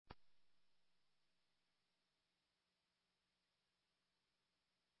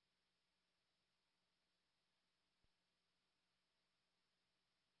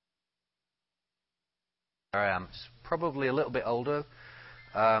I am. It's probably a little bit older.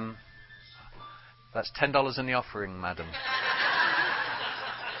 That's $10 in the offering, madam.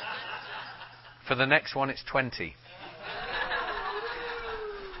 For the next one, it's 20.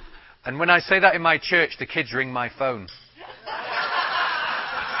 And when I say that in my church, the kids ring my phone.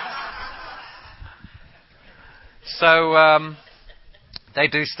 So they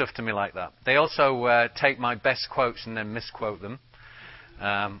do stuff to me like that. They also take my best quotes and then misquote them.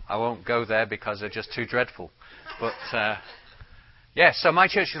 I won't go there because they're just too dreadful. But yeah, so my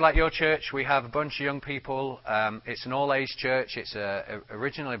church is like your church. We have a bunch of young people. It's an all-age church. It's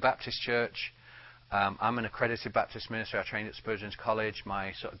originally a Baptist church. I'm an accredited Baptist minister. I trained at Spurgeon's College.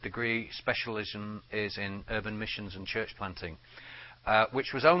 My sort of degree specialism is in urban missions and church planting,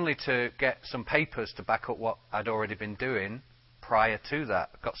 which was only to get some papers to back up what I'd already been doing prior to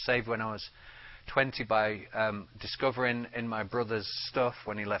that. I got saved when I was 20 by discovering in my brother's stuff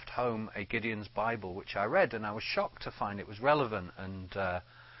when he left home a Gideon's Bible, which I read, and I was shocked to find it was relevant. And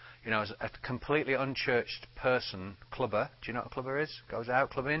as a completely unchurched person, clubber. Do you know what a clubber is? Goes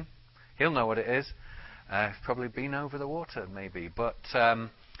out clubbing. He'll know what it is. Probably been over the water, maybe. But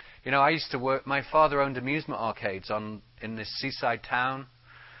I used to work. My father owned amusement arcades in this seaside town.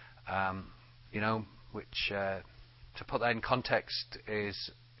 Which to put that in context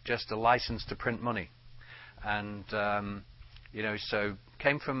is just a license to print money. And, so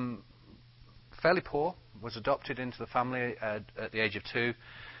came from fairly poor, was adopted into the family at the age of 2,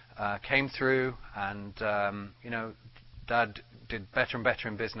 came through and, Dad did better and better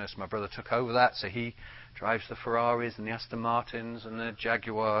in business. My brother took over that, so he drives the Ferraris and the Aston Martins and the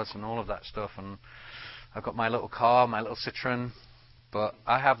Jaguars and all of that stuff. And I've got my little car, my little Citroen, but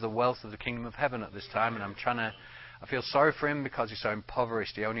I have the wealth of the kingdom of heaven at this time, and I feel sorry for him because he's so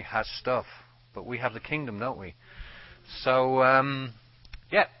impoverished. He only has stuff. But we have the kingdom, don't we? So,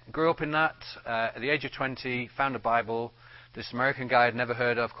 grew up in that. At the age of 20, found a Bible. This American guy I'd never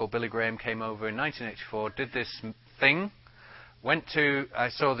heard of called Billy Graham came over in 1984, did this thing. I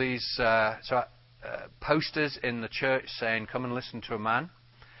saw these posters in the church saying, come and listen to a man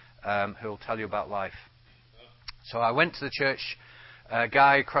who will tell you about life. So I went to the church, a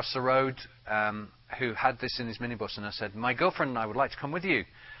guy across the road who had this in his minibus, and I said, my girlfriend and I would like to come with you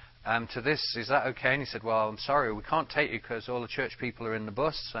to this. Is that okay? And he said, well, I'm sorry, we can't take you because all the church people are in the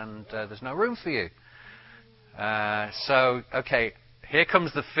bus and there's no room for you. Okay, here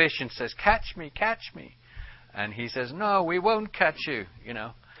comes the fish and says, catch me, catch me. And he says, no, we won't catch you,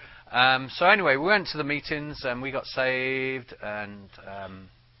 So anyway, we went to the meetings and we got saved and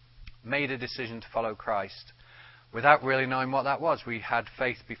made a decision to follow Christ without really knowing what that was. We had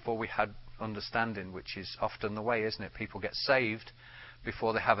faith before we had understanding, which is often the way, isn't it? People get saved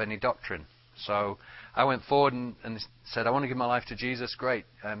before they have any doctrine. So I went forward and said, I want to give my life to Jesus. Great.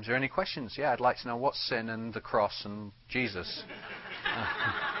 Is there any questions? Yeah, I'd like to know what's sin and the cross and Jesus.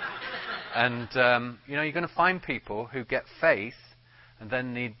 And, you're going to find people who get faith and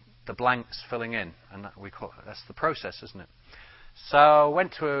then need the blanks filling in. And that's the process, isn't it? So I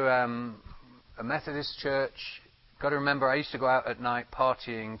went to a Methodist church. Got to remember, I used to go out at night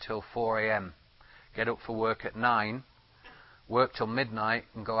partying till 4 a.m. Get up for work at 9, work till midnight,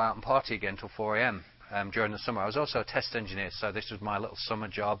 and go out and party again till 4 a.m. During the summer. I was also a test engineer, so this was my little summer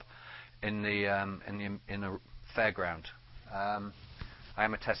job in the fairground. I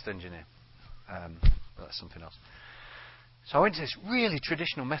am a test engineer. But that's something else. So I went to this really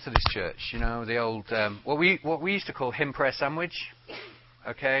traditional Methodist church, the old what we used to call hymn prayer sandwich.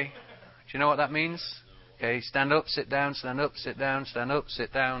 Okay, do you know what that means? Okay, stand up, sit down, stand up, sit down, stand up,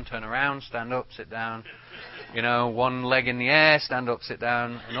 sit down, turn around, stand up, sit down. One leg in the air, stand up, sit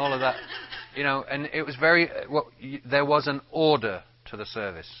down, and all of that. And it was there was an order to the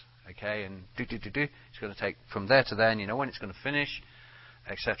service. Okay, and it's going to take from there to there, and you know when it's going to finish,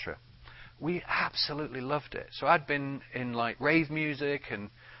 etc. We absolutely loved it. So I'd been in rave music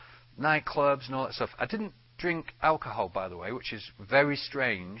and nightclubs and all that stuff. I didn't drink alcohol, by the way, which is very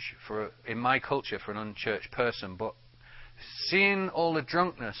strange in my culture for an unchurched person. But seeing all the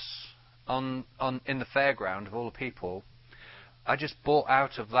drunkenness in the fairground of all the people, I just bought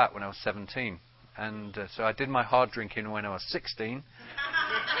out of that when I was 17. And so I did my hard drinking when I was 16.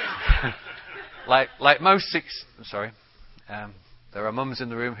 like most there are mums in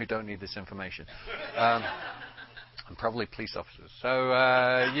the room who don't need this information. And probably police officers. So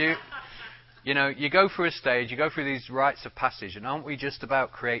you go through a stage, you go through these rites of passage, and aren't we just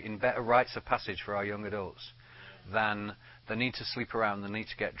about creating better rites of passage for our young adults than the need to sleep around, the need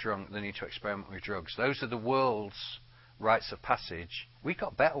to get drunk, the need to experiment with drugs? Those are the world's rites of passage. We've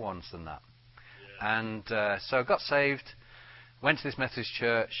got better ones than that. Yeah. And so I got saved, Went to this Methodist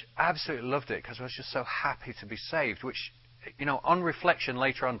church, absolutely loved it because I was just so happy to be saved, which, on reflection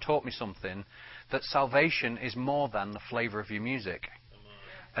later on taught me something, that salvation is more than the flavour of your music.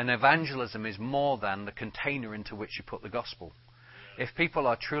 And evangelism is more than the container into which you put the gospel. If people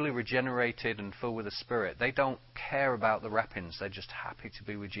are truly regenerated and filled with the Spirit, they don't care about the wrappings. They're just happy to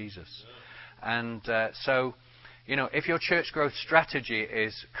be with Jesus. And so, if your church growth strategy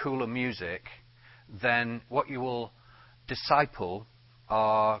is cooler music, then what you will disciple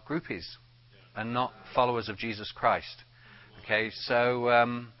are groupies and not followers of Jesus Christ. Okay,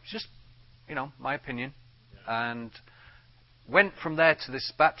 so just, my opinion. And went from there to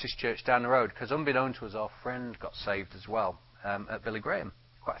this Baptist church down the road, because unbeknown to us, our friend got saved as well at Billy Graham.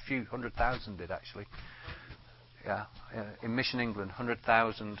 Quite a few, 100,000 did actually. Yeah, in Mission England,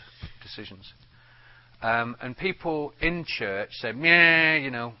 100,000 decisions. And people in church said,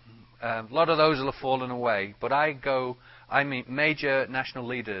 a lot of those will have fallen away. But I meet major national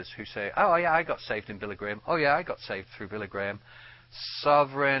leaders who say, oh yeah, I got saved in Billy Graham. Oh yeah, I got saved through Billy Graham.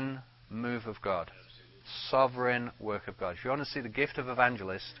 Sovereign move of God. Sovereign work of God. If you want to see the gift of the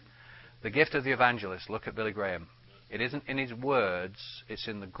evangelist, look at Billy Graham. It isn't in his words, it's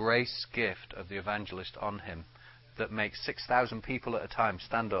in the grace gift of the evangelist on him that makes 6,000 people at a time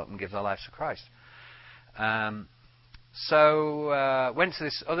stand up and give their lives to Christ. So went to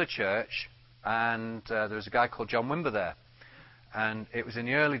this other church, and there was a guy called John Wimber there. And it was in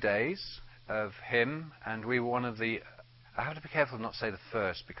the early days of him, and we were one of the... I have to be careful not to say the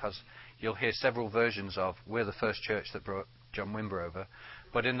first, because you'll hear several versions of we're the first church that brought John Wimber over.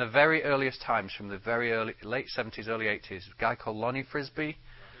 But in the very earliest times, from the very late 70s, early 80s, a guy called Lonnie Frisbee,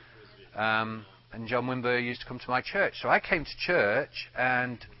 and John Wimber used to come to my church. So I came to church,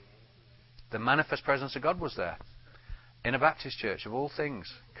 and the manifest presence of God was there. In a Baptist church, of all things.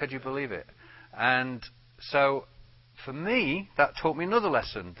 Could you believe it? And so, for me, that taught me another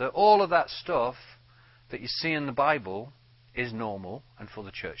lesson. That all of that stuff that you see in the Bible is normal and for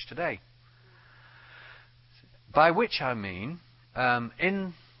the church today. By which I mean,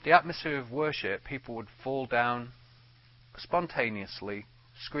 in the atmosphere of worship, people would fall down spontaneously,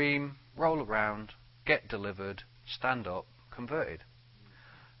 scream, roll around, get delivered, stand up, converted.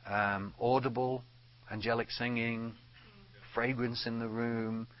 Audible, angelic singing, fragrance in the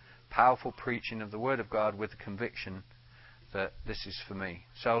room, powerful preaching of the Word of God with the conviction that this is for me.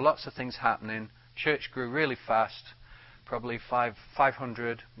 So lots of things happening. Church grew really fast, probably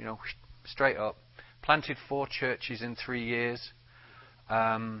 500, straight up. Planted 4 churches in 3 years.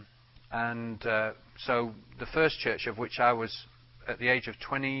 So the first church, of which I was at the age of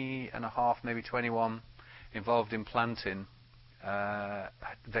 20 and a half, maybe 21, involved in planting,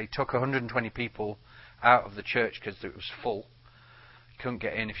 they took 120 people out of the church because it was full. You couldn't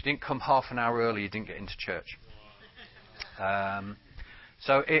get in. If you didn't come half an hour early, you didn't get into church.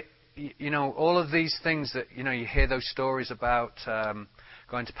 So all of these things that, you hear those stories about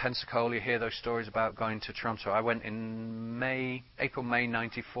going to Pensacola, you hear those stories about going to Toronto. I went in April, May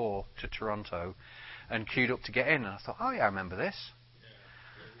 94 to Toronto and queued up to get in. And I thought, oh yeah, I remember this.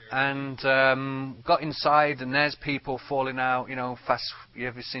 And got inside, and there's people falling out, fast. You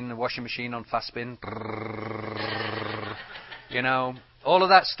ever seen the washing machine on fast spin? All of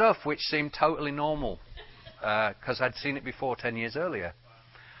that stuff, which seemed totally normal, because I'd seen it before 10 years earlier.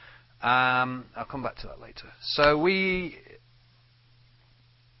 I'll come back to that later. So we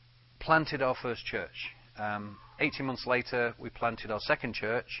planted our first church. 18 months later, we planted our second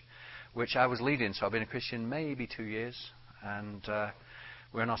church, which I was leading. So I've been a Christian maybe 2 years, and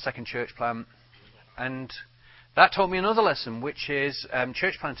we're in our second church plant. And that taught me another lesson, which is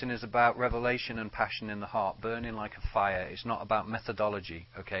church planting is about revelation and passion in the heart, burning like a fire. It's not about methodology,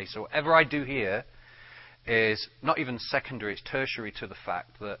 okay? So whatever I do here is not even secondary, it's tertiary to the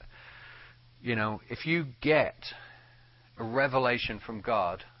fact that, if you get a revelation from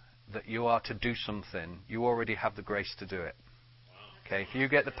God that you are to do something, you already have the grace to do it. Okay? If you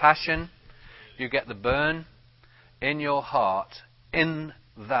get the passion, you get the burn in your heart, in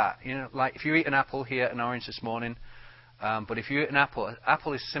that, like if you eat an apple, here an orange this morning, but if you eat an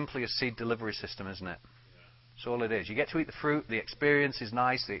apple is simply a seed delivery system, isn't it? That's all it is. You get to eat the fruit, the experience is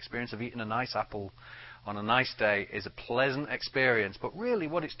nice, the experience of eating a nice apple on a nice day is a pleasant experience, but really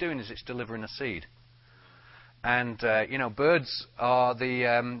what it's doing is it's delivering a seed. And, birds are the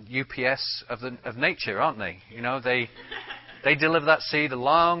UPS of nature, aren't they? They deliver that seed a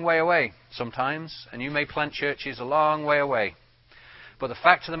long way away sometimes, and you may plant churches a long way away. But the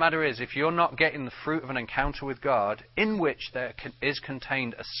fact of the matter is, if you're not getting the fruit of an encounter with God, in which there is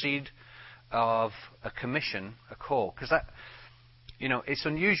contained a seed of a commission, a call, because that, it's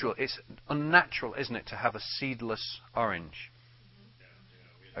unusual, it's unnatural, isn't it, to have a seedless orange?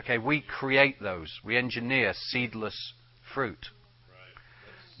 Okay, we create those. We engineer seedless fruit.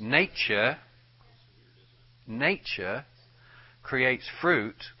 Nature creates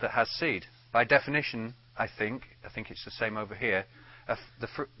fruit that has seed. By definition, I think it's the same over here.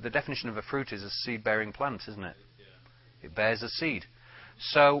 The definition of a fruit is a seed-bearing plant, isn't it? It bears a seed.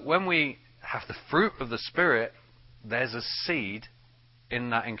 So when we have the fruit of the Spirit, there's a seed in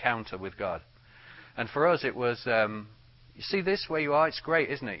that encounter with God. And for us it was, you see this where you are? It's great,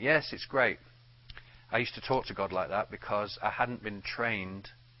 isn't it? Yes, it's great. I used to talk to God like that because I hadn't been trained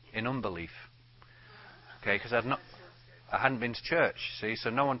in unbelief. Okay, because I hadn't been to church, see, so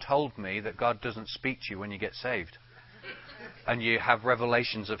no one told me that God doesn't speak to you when you get saved. And you have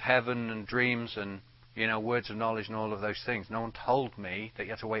revelations of heaven and dreams and, words of knowledge and all of those things. No one told me that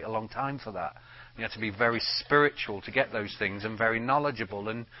you had to wait a long time for that. You had to be very spiritual to get those things and very knowledgeable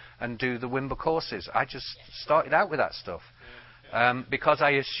and do the Wimber courses. I just started out with that stuff because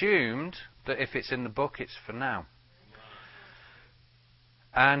I assumed that if it's in the book, it's for now.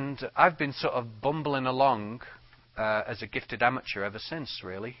 And I've been sort of bumbling along as a gifted amateur ever since,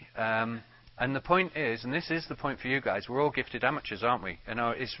 really. And the point is, and this is the point for you guys, we're all gifted amateurs, aren't we?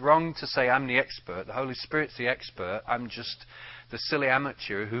 It's wrong to say I'm the expert. The Holy Spirit's the expert. I'm just the silly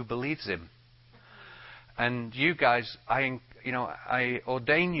amateur who believes Him. And you guys, I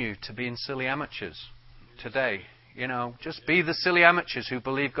ordain you to be in silly amateurs today. Just be the silly amateurs who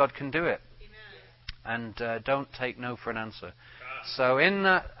believe God can do it. Amen. And don't take no for an answer. So in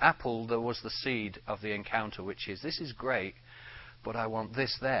that apple there was the seed of the encounter, which is, this is great, but I want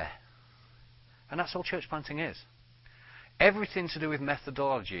this there. And that's all church planting is. Everything to do with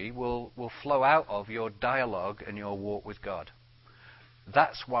methodology will flow out of your dialogue and your walk with God.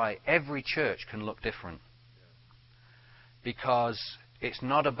 That's why every church can look different. Because it's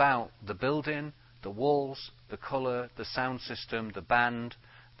not about the building, the walls, the colour, the sound system, the band,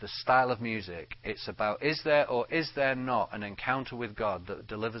 the style of music. It's about, is there or is there not an encounter with God that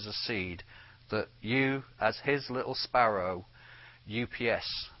delivers a seed that you, as His little sparrow,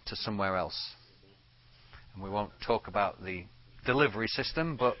 UPS to somewhere else. And we won't talk about the delivery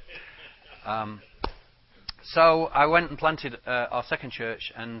system, but so I went and planted our second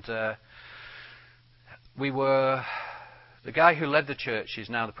church, and the guy who led the church is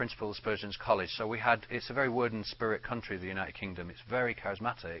now the principal of Spurgeon's College. So it's a very word and spirit country, the United Kingdom. It's very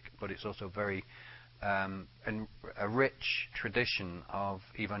charismatic, but it's also very a rich tradition of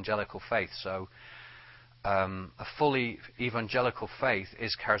evangelical faith. So a fully evangelical faith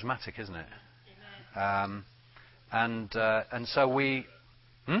is charismatic, isn't it? And so we.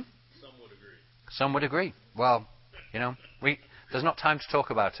 Some would agree. Well, there's not time to talk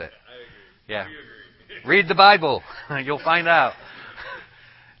about it. I agree. Yeah. We agree. Read the Bible. You'll find out.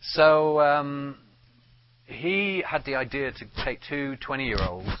 So he had the idea to take two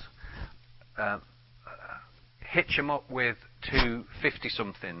 20-year-olds, hitch them up with two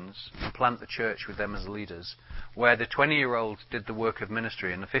 50-somethings, and plant the church with them as leaders, where the 20-year-olds did the work of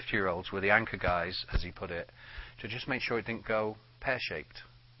ministry and the 50-year-olds were the anchor guys, as he put it, to just make sure it didn't go pear-shaped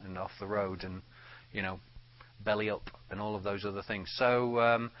and off the road and, belly up and all of those other things.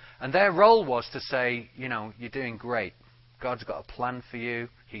 So, and their role was to say, you're doing great. God's got a plan for you.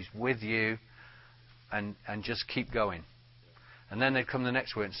 He's with you. And just keep going. And then they'd come the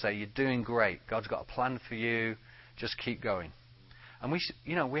next week and say, you're doing great. God's got a plan for you. Just keep going. And we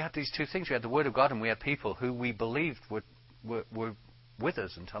had these two things. We had the Word of God and we had people who we believed were with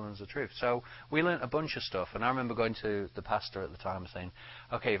us and telling us the truth. So we learnt a bunch of stuff. And I remember going to the pastor at the time and saying,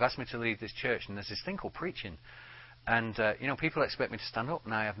 okay, you've asked me to lead this church and there's this thing called preaching. And, people expect me to stand up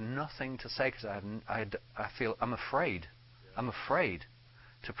and I have nothing to say because I feel I'm afraid. I'm afraid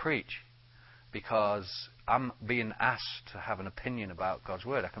to preach because I'm being asked to have an opinion about God's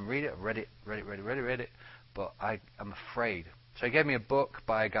Word. I can read it, I've read it, but I'm afraid. So he gave me a book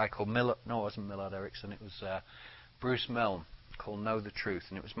by a guy called Millard. No, it wasn't Millard Erickson. It was Bruce Milne, called Know the Truth.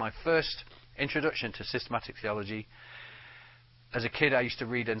 And it was my first introduction to systematic theology. As a kid, I used to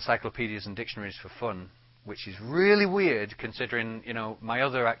read encyclopedias and dictionaries for fun, which is really weird considering, my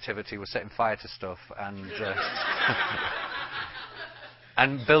other activity was setting fire to stuff and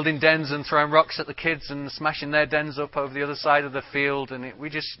and building dens and throwing rocks at the kids and smashing their dens up over the other side of the field. And we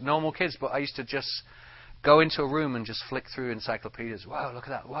just normal kids, but I used to just go into a room and just flick through encyclopedias. Wow, look at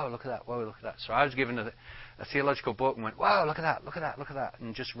that. Wow, look at that. Wow, look at that. So I was given a theological book and went, wow, look at that, look at that, look at that.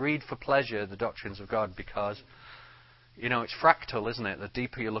 And just read for pleasure the doctrines of God because, it's fractal, isn't it? The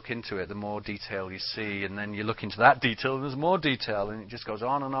deeper you look into it, the more detail you see. And then you look into that detail and there's more detail. And it just goes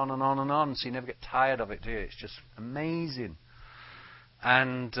on and on and on and on. So you never get tired of it, do you? It's just amazing.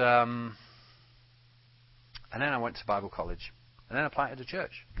 And then I went to Bible college. And then I planted a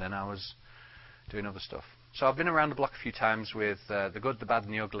church. Then I was doing other stuff. So I've been around the block a few times with the good, the bad,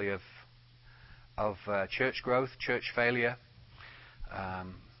 and the ugly of church growth, church failure,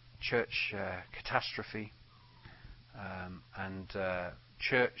 church catastrophe, and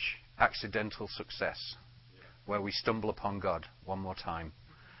church accidental success, where we stumble upon God one more time,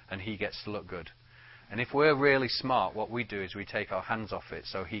 and He gets to look good. And if we're really smart, what we do is we take our hands off it,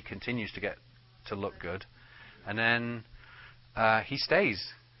 so He continues to get to look good, and then He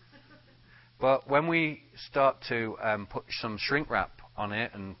stays. But when we start to put some shrink wrap on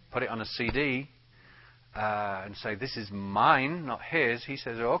it and put it on a CD and say, this is mine, not His, He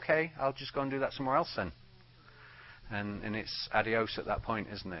says, oh, okay, I'll just go and do that somewhere else then. And it's adios at that point,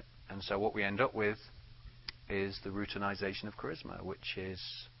 isn't it? And so what we end up with is the routinization of charisma, which is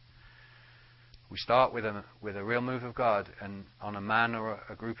we start with a real move of God and on a man or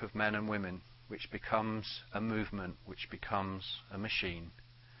a group of men and women, which becomes a movement, which becomes a machine,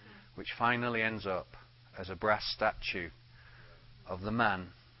 which finally ends up as a brass statue of the man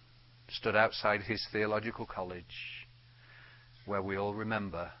stood outside his theological college, where we all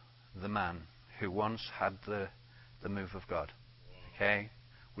remember the man who once had the move of God. Okay?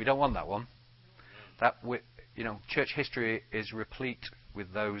 We don't want that one. Church history is replete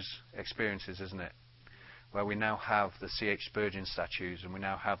with those experiences, isn't it? Where we now have the C.H. Spurgeon statues and we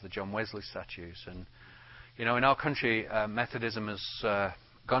now have the John Wesley statues. And, in our country, Methodism has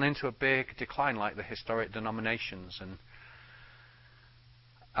gone into a big decline like the historic denominations. And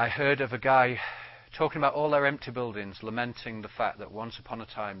I heard of a guy talking about all their empty buildings, lamenting the fact that once upon a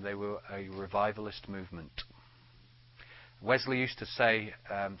time they were a revivalist movement. Wesley used to say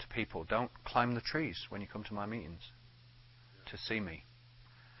to people, don't climb the trees when you come to my meetings to see me.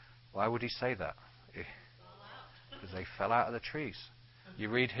 Why would he say that? Because they fell out of the trees. You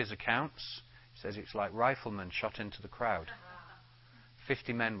read his accounts, he says it's like riflemen shot into the crowd.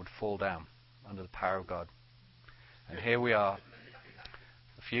 50 men would fall down under the power of God. And here we are,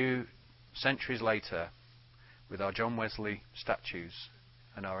 a few centuries later, with our John Wesley statues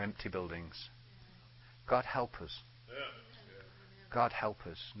and our empty buildings. God help us. God help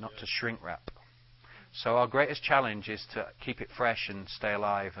us not to shrink wrap. So our greatest challenge is to keep it fresh and stay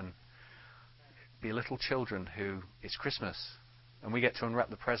alive and be little children who, it's Christmas and we get to unwrap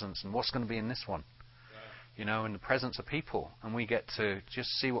the presents and what's going to be in this one. And the presents are people, and we get to just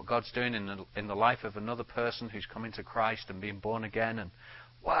see what God's doing in the life of another person who's coming to Christ and being born again, and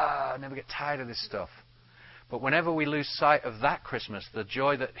wow, I never get tired of this stuff. But whenever we lose sight of that Christmas, the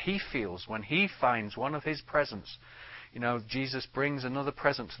joy that He feels when He finds one of His presents, Jesus brings another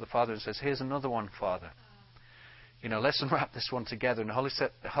present to the Father and says, here's another one, Father. Let's unwrap this one together. And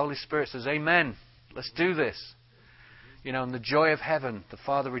the Holy Spirit says, amen, let's do this. And the joy of heaven, the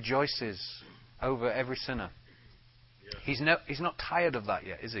Father rejoices over every sinner. He's not tired of that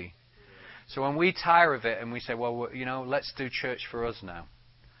yet, is He? So when we tire of it and we say, well, let's do church for us now.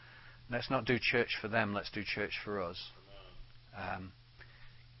 Let's not do church for them, let's do church for us.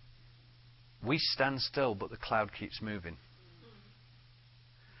 We stand still, but the cloud keeps moving.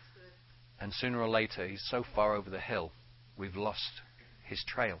 And sooner or later, He's so far over the hill, we've lost His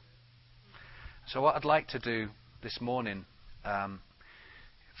trail. So what I'd like to do this morning,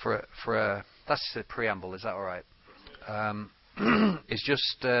 that's the preamble, is that all right? Is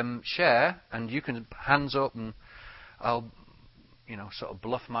just share, and you can hands up, and I'll, sort of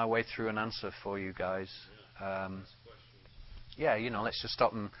bluff my way through an answer for you guys. Let's just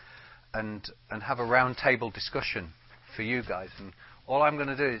stop and have a round table discussion for you guys. And all I'm going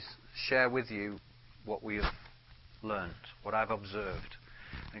to do is share with you what we have learned, what I've observed.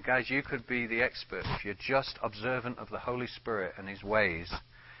 And guys, you could be the expert if you're just observant of the Holy Spirit and His ways.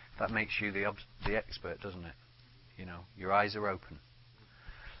 That makes you the expert, doesn't it? Your eyes are open.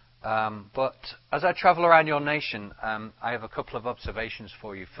 But as I travel around your nation, I have a couple of observations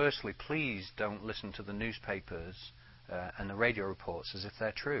for you. Firstly, please don't listen to the newspapers and the radio reports as if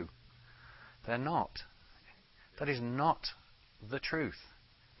they're true. They're not. That is not the truth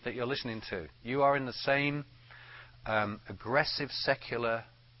that you're listening to. You are in the same aggressive secular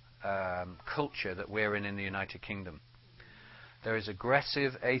culture that we're in the United Kingdom. There is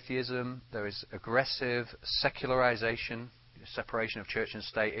aggressive atheism. There is aggressive secularization, separation of church and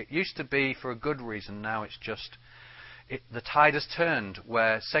state. It used to be for a good reason. Now it's just the tide has turned,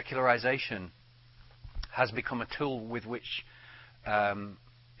 where secularization has become a tool with which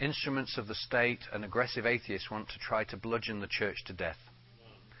instruments of the state and aggressive atheists want to try to bludgeon the church to death.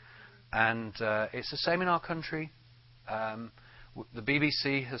 And it's the same in our country. The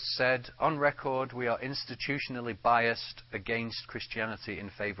BBC has said on record we are institutionally biased against Christianity in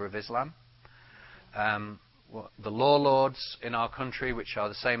favour of Islam. the law lords in our country, which are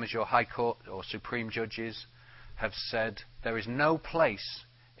the same as your High Court or Supreme Judges, have said there is no place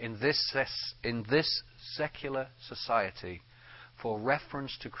in this secular society for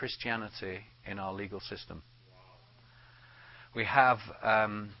reference to Christianity in our legal system. We have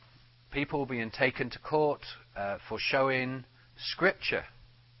people being taken to court for showing Scripture,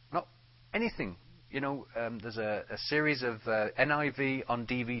 not anything. There's a series of NIV on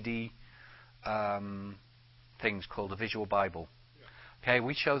DVD things called the Visual Bible. Okay,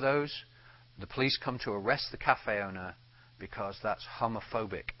 we show those. The police come to arrest the cafe owner because that's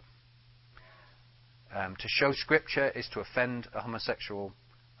homophobic. To show Scripture is to offend a homosexual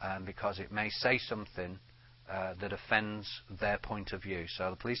because it may say something that offends their point of view. So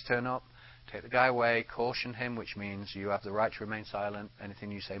the police turn up, take the guy away, caution him, which means you have the right to remain silent.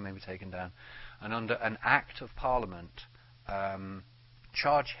 Anything you say may be taken down. And under an Act of Parliament,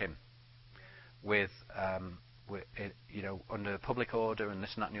 charge him with under public order and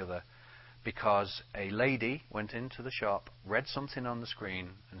this and that and the other, because a lady went into the shop, read something on the screen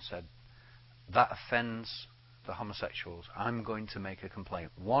and said, that offends the homosexuals. I'm going to make a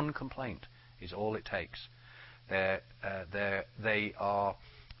complaint. One complaint is all it takes. The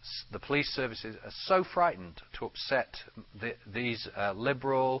police services are so frightened to upset these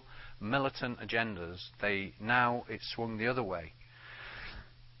liberal, militant agendas. It's swung the other way.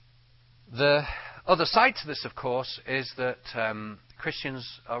 The other side to this, of course, is that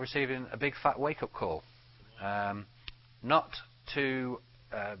Christians are receiving a big fat wake-up call. Not to,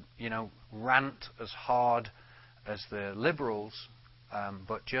 rant as hard as the liberals,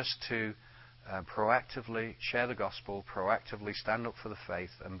 but just to proactively share the gospel, proactively stand up for the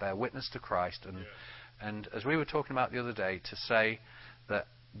faith and bear witness to Christ. And as we were talking about the other day, to say that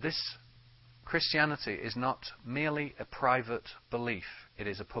this Christianity is not merely a private belief, it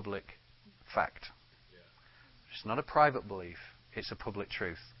is a public fact. It's not a private belief, it's a public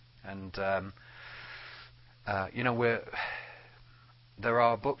truth. And there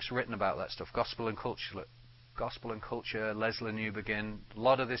are books written about that stuff. Gospel and Culture, Leslie Newbegin. A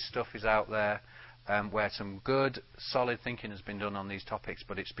lot of this stuff is out there where some good, solid thinking has been done on these topics,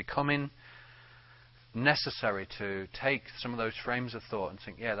 but it's becoming necessary to take some of those frames of thought and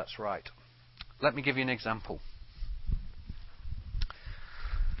think, yeah, that's right. Let me give you an example.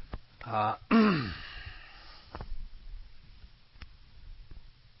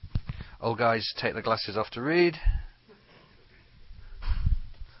 Old guys take their glasses off to read.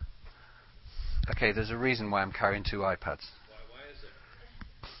 Okay, there's a reason why I'm carrying 2 iPads. Why is it?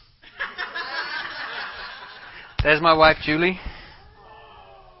 There's my wife, Julie.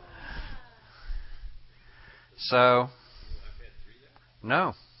 So,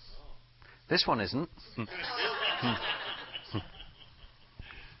 no. This one isn't.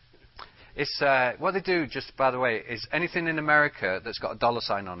 It's what they do, just by the way, is anything in America that's got a dollar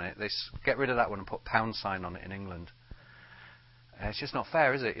sign on it, they get rid of that one and put pound sign on it in England. It's just not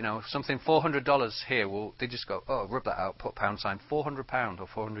fair, is it? Something $400 here, they just go, rub that out, put pound sign, £400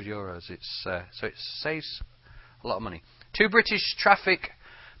 or €400. So it saves a lot of money. 2 British traffic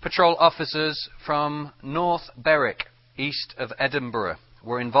patrol officers from North Berwick, east of Edinburgh,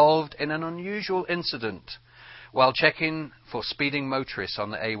 were involved in an unusual incident while checking for speeding motorists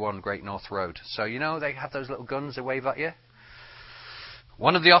on the A1 Great North Road. So, they have those little guns they wave at you.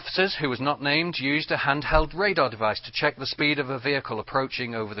 One of the officers, who was not named, used a handheld radar device to check the speed of a vehicle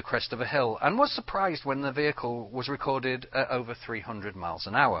approaching over the crest of a hill and was surprised when the vehicle was recorded at over 300 miles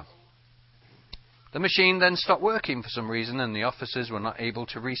an hour. The machine then stopped working for some reason and the officers were not able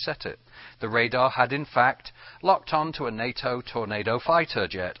to reset it. The radar had in fact locked on to a NATO Tornado fighter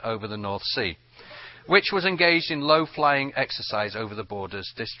jet over the North Sea, which was engaged in low-flying exercise over the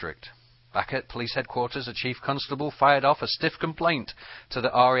Borders district. Back at police headquarters, a chief constable fired off a stiff complaint to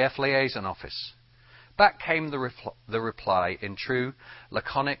the RAF liaison office. Back came the reply in true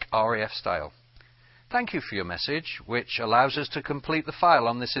laconic RAF style. Thank you for your message, which allows us to complete the file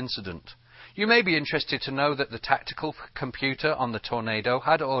on this incident. You may be interested to know that the tactical computer on the Tornado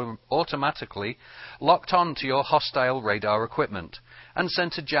had automatically locked on to your hostile radar equipment and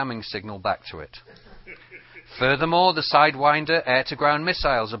sent a jamming signal back to it. Furthermore, the Sidewinder air-to-ground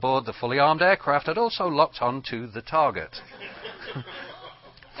missiles aboard the fully armed aircraft had also locked on to the target.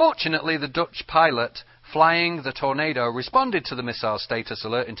 Fortunately, the Dutch pilot flying the Tornado responded to the missile status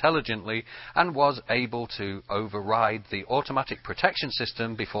alert intelligently and was able to override the automatic protection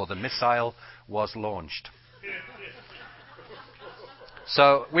system before the missile was launched.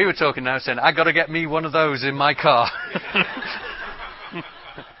 So we were talking now saying, I've got to get me one of those in my car.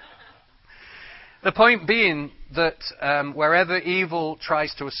 The point being that wherever evil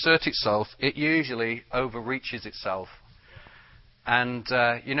tries to assert itself, it usually overreaches itself. And,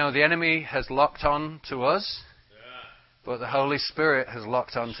 the enemy has locked on to us, but the Holy Spirit has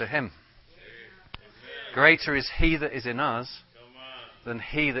locked on to him. Greater is he that is in us than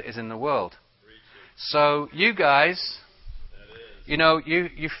he that is in the world. So you guys,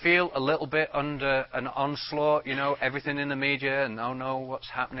 you feel a little bit under an onslaught, everything in the media, and oh no, what's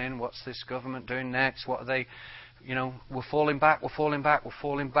happening? What's this government doing next? What are they, we're falling back.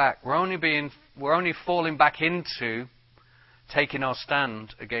 We're only falling back into taking our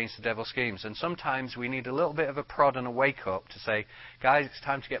stand against the devil's schemes. And sometimes we need a little bit of a prod and a wake up to say, guys, it's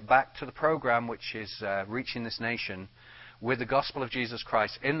time to get back to the program, which is reaching this nation with the gospel of Jesus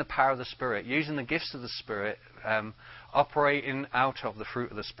Christ in the power of the Spirit, using the gifts of the Spirit, operating out of the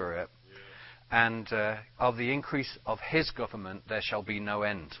fruit of the Spirit, and of the increase of His government there shall be no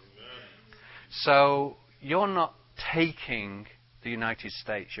end. So you're not taking the United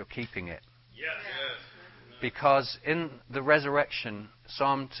States, you're keeping it. Because in the resurrection,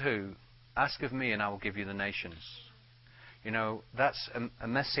 Psalm 2, ask of me and I will give you the nations. That's a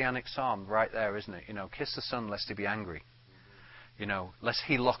messianic psalm right there, isn't it? Kiss the Son lest he be angry. Lest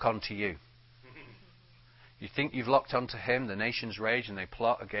he lock onto you. You think you've locked onto him, the nations rage and they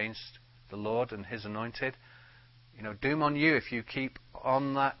plot against the Lord and his anointed. Doom on you if you keep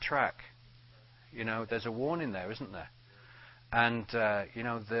on that track. There's a warning there, isn't there? And,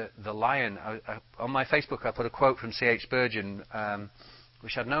 the lion, on my Facebook I put a quote from C.H. Spurgeon,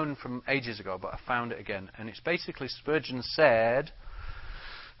 which I'd known from ages ago, but I found it again. And it's basically, Spurgeon said,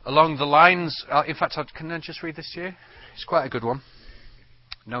 along the lines, in fact, can I just read this to you? It's quite a good one.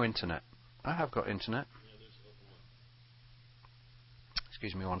 No internet. I have got internet.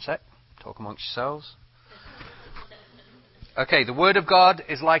 Excuse me one sec. Talk amongst yourselves. Okay, the Word of God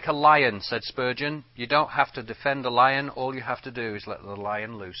is like a lion, said Spurgeon. You don't have to defend a lion. All you have to do is let the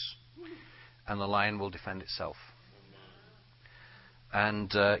lion loose. And the lion will defend itself.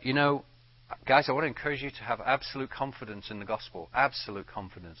 And, guys, I want to encourage you to have absolute confidence in the gospel. Absolute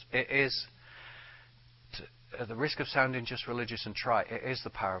confidence. It is, at the risk of sounding just religious and trite, it is the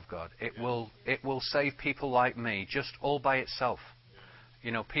power of God. It will save people like me just all by itself.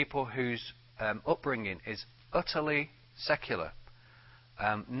 People whose upbringing is utterly secular.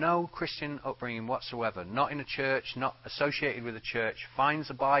 No Christian upbringing whatsoever. Not in a church, not associated with a church. Finds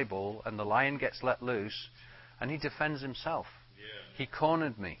a Bible and the lion gets let loose and he defends himself. Yeah. He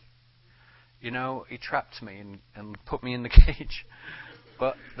cornered me. He trapped me and put me in the cage.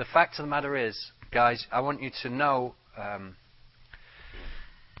 But the fact of the matter is, guys, I want you to know and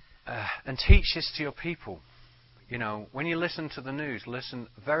teach this to your people. When you listen to the news, listen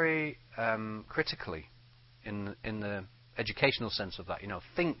very critically in the educational sense of that.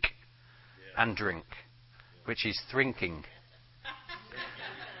 Think and drink, which is drinking.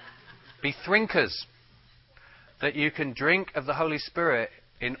 Be drinkers, that you can drink of the Holy Spirit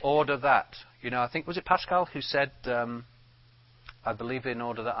in order that. I think, was it Pascal who said, I believe in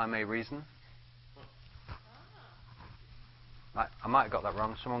order that I may reason? I might have got that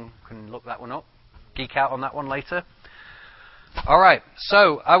wrong. Someone can look that one up. Geek out on that one later. All right.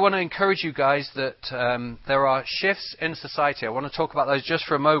 So I want to encourage you guys that there are shifts in society. I want to talk about those just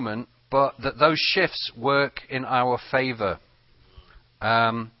for a moment, but that those shifts work in our favour.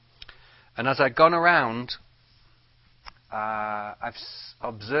 And as I've gone around, I've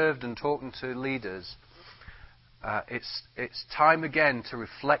observed and talking to leaders. It's time again to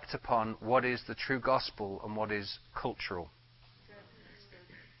reflect upon what is the true gospel and what is cultural.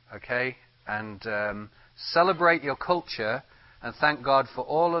 Okay? And celebrate your culture and thank God for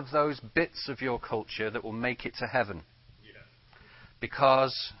all of those bits of your culture that will make it to heaven. Yeah.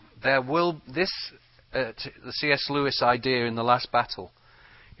 Because there will, the C.S. Lewis idea in The Last Battle,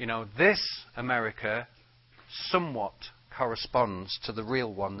 this America somewhat corresponds to the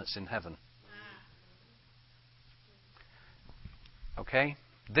real one that's in heaven. Okay?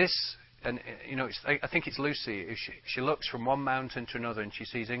 This, and I think it's Lucy. If she looks from one mountain to another and she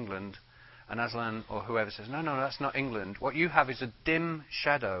sees England, and Aslan or whoever says, no, that's not England. What you have is a dim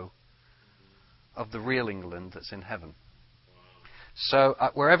shadow of the real England that's in heaven. So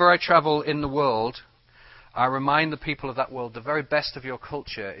wherever I travel in the world, I remind the people of that world the very best of your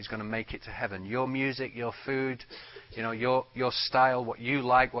culture is going to make it to heaven. Your music, your food, your style, what you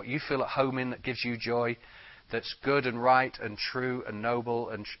like, what you feel at home in that gives you joy, that's good and right and true and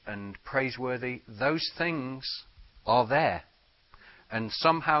noble and praiseworthy. Those things are there. And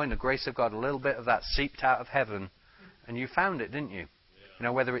somehow, in the grace of God, a little bit of that seeped out of heaven. And you found it, didn't you?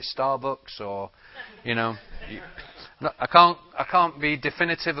 whether it's Starbucks or, no, I can't be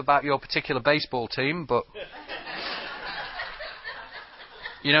definitive about your particular baseball team, but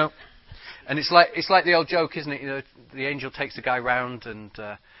and it's like the old joke, isn't it? The angel takes the guy round and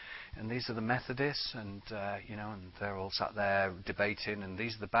these are the Methodists, and and they're all sat there debating, and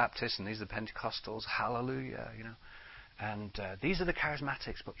these are the Baptists, and these are the Pentecostals, hallelujah, and these are the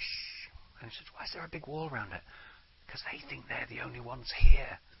Charismatics, but shh. And he says, why is there a big wall around it? Because they think they're the only ones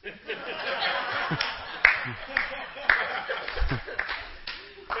here.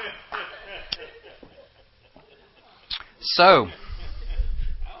 So,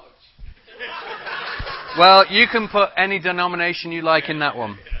 well, you can put any denomination you like in that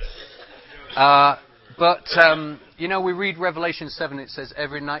one. But we read Revelation 7, it says,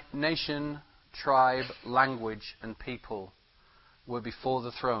 every nation, tribe, language, and people were before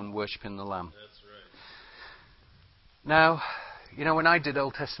the throne worshipping the Lamb. That's Now, right. when I did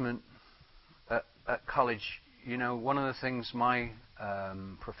Old Testament at college, one of the things my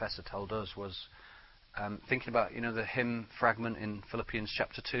professor told us was thinking about, the hymn fragment in Philippians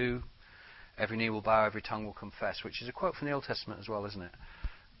chapter 2, every knee will bow, every tongue will confess, which is a quote from the Old Testament as well, isn't it?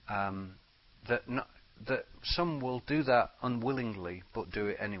 That some will do that unwillingly, but do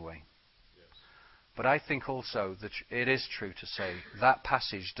it anyway. Yes. But I think also that it is true to say that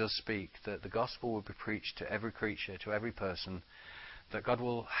passage does speak that the gospel will be preached to every creature, to every person, that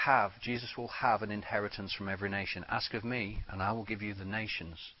Jesus will have an inheritance from every nation. Ask of me, and I will give you the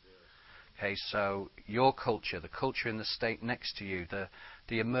nations. Okay, so your culture, the culture in the state next to you, the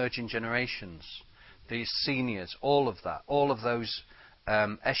emerging generations, the seniors, all of those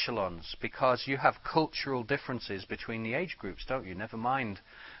echelons, because you have cultural differences between the age groups, don't you? Never mind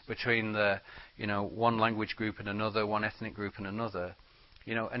between the one language group and another, one ethnic group and another,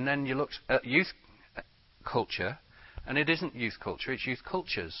 and then you look at youth culture, and it isn't youth culture, it's youth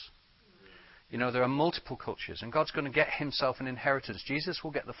cultures. There are multiple cultures, and God's going to get himself an inheritance. Jesus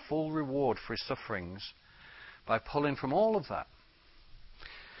will get the full reward for his sufferings by pulling from all of that.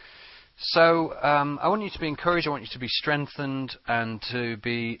 So I want you to be encouraged, I want you to be strengthened, and to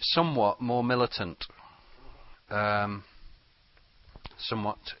be somewhat more militant. Somewhat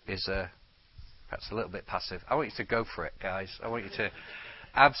is perhaps a little bit passive. I want you to go for it, guys. I want you to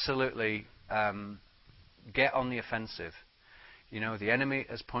absolutely get on the offensive. The enemy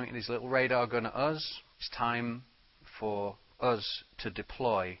has pointed his little radar gun at us. It's time for us to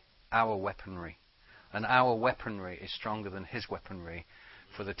deploy our weaponry. And our weaponry is stronger than his weaponry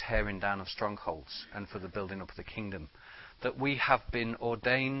for the tearing down of strongholds and for the building up of the kingdom. That we have been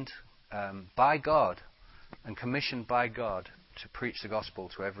ordained by God and commissioned by God to preach the gospel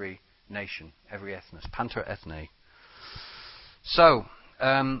to every nation, every ethnos, Panta ethne. So,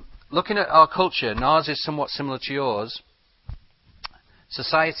 looking at our culture, and ours is somewhat similar to yours.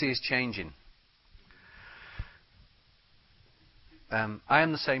 Society is changing. I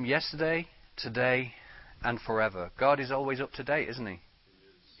am the same yesterday, today, and forever. God is always up to date, isn't he?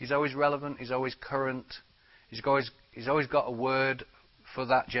 He's always relevant. He's always current. He's always got a word for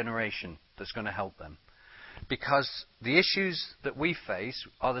that generation that's going to help them. Because the issues that we face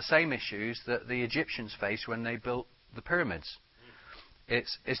are the same issues that the Egyptians faced when they built the pyramids.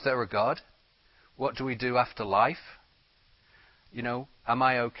 Is there a God? What do we do after life? Am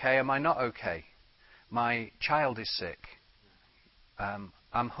I okay? Am I not okay? My child is sick. I'm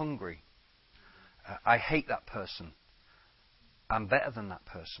hungry. I hate that person. I'm better than that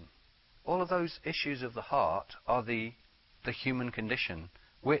person. All of those issues of the heart are the human condition,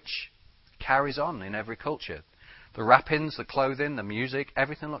 which carries on in every culture. The wrappings, the clothing, the music,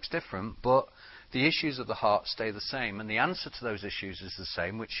 everything looks different, but the issues of the heart stay the same. And the answer to those issues is the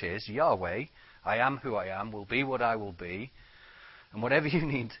same, which is Yahweh, I am who I am, will be what I will be, and whatever you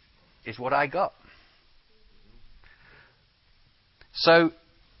need is what I got. So,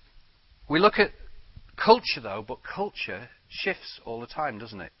 we look at culture though, but culture shifts all the time,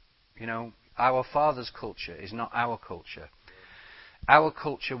 doesn't it? Our father's culture is not our culture. Our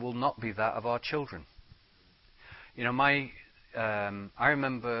culture will not be that of our children. I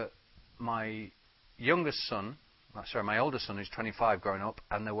remember my oldest son who's 25 growing up,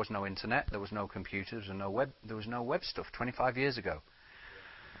 and there was no internet, there was no computers, and there was no web stuff 25 years ago.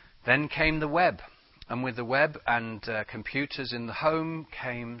 Then came the web, and with the web and computers in the home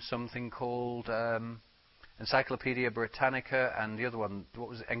came something called Encyclopedia Britannica, and the other one, what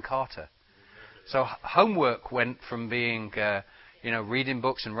was it, Encarta. So homework went from being reading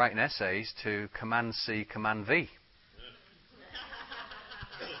books and writing essays to Command C, Command V.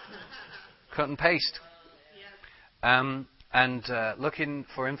 Cut and paste. And looking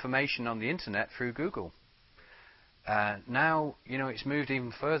for information on the internet through Google. now, it's moved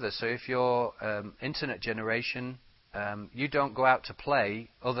even further. So if you're internet generation, you don't go out to play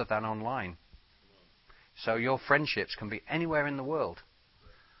other than online. So your friendships can be anywhere in the world.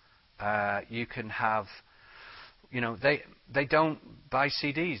 You can have, they don't buy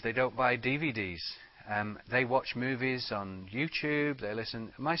CDs, they don't buy DVDs. They watch movies on YouTube, they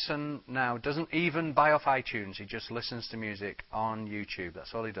listen. My son now doesn't even buy off iTunes, he just listens to music on YouTube.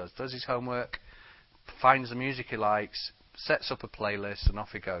 That's all he does. Does his homework, finds the music he likes, sets up a playlist, and off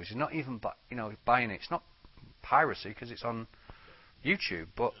he goes. He's not even buying it. It's not piracy because it's on YouTube,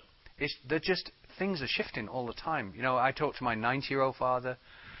 but things are shifting all the time. I talk to my 90-year-old father,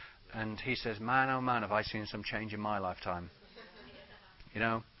 and he says, "Man, oh man, have I seen some change in my lifetime."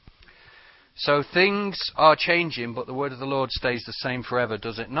 So things are changing, but the word of the Lord stays the same forever,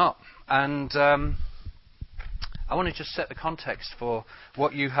 does it not? And I want to just set the context for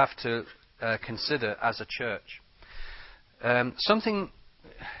what you have to consider as a church.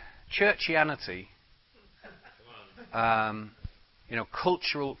 Churchianity,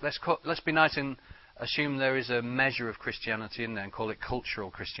 cultural. Let's be nice and assume there is a measure of Christianity in there and call it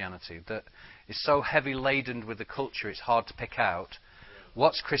cultural Christianity that is so heavy laden with the culture it's hard to pick out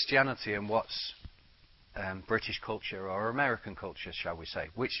what's Christianity and what's British culture or American culture, shall we say?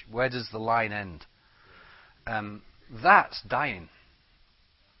 Where does the line end? That's dying,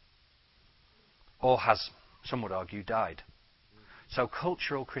 or has, some would argue, died. So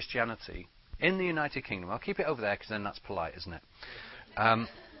cultural Christianity in the United Kingdom, I'll keep it over there because then that's polite, isn't it?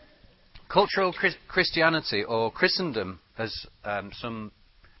 Cultural Christianity, or Christendom, as some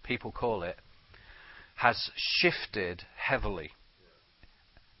people call it, has shifted heavily.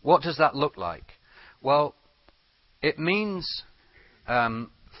 What does that look like? Well, it means,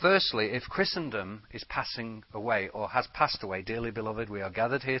 firstly, if Christendom is passing away, or has passed away, dearly beloved, we are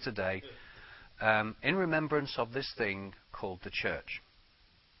gathered here today in remembrance of this thing called the church.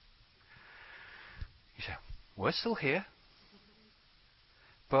 You say, we're still here.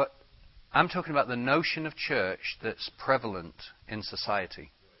 But I'm talking about the notion of church that's prevalent in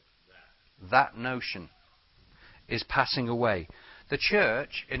society. That notion is passing away. The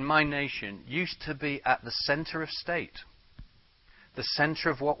church in my nation used to be at the centre of state, the centre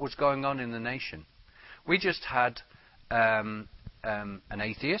of what was going on in the nation. We just had an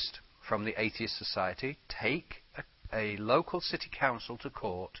atheist from the Atheist Society take a local city council to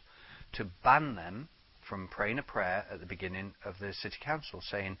court to ban them from praying a prayer at the beginning of the city council,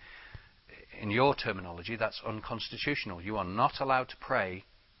 saying, in your terminology, that's unconstitutional. You are not allowed to pray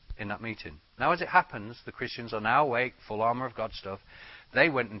in that meeting. Now, as it happens, the Christians are now awake, full armour of God stuff. They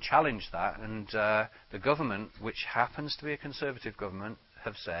went and challenged that, and the government, which happens to be a conservative government,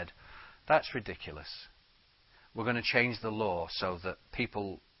 have said, that's ridiculous. We're going to change the law so that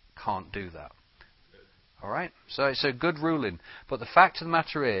people can't do that. All right? So it's a good ruling. But the fact of the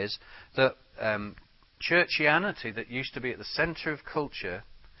matter is that churchianity that used to be at the centre of culture,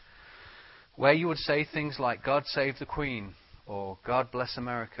 where you would say things like, God save the Queen, or God bless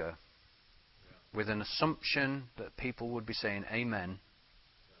America, with an assumption that people would be saying Amen,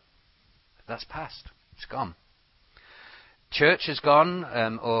 that's past. It's gone. Church has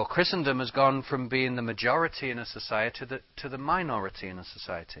gone, or Christendom has gone from being the majority in a society to the minority in a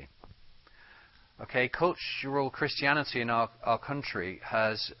society. Okay, cultural Christianity in our country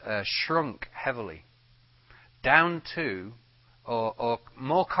has shrunk heavily, down to, or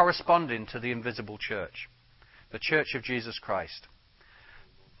more corresponding to the invisible church. The Church of Jesus Christ.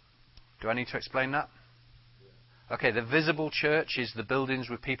 Do I need to explain that? Okay, the visible church is the buildings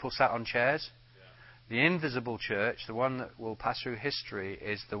with people sat on chairs. The invisible church, the one that will pass through history,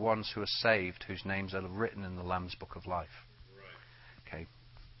 is the ones who are saved, whose names are written in the Lamb's Book of Life. Okay.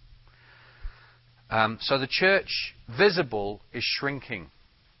 So the church visible is shrinking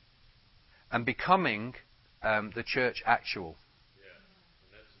and becoming the church actual.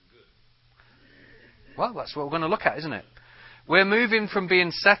 Well, that's what we're going to look at, isn't it? We're moving from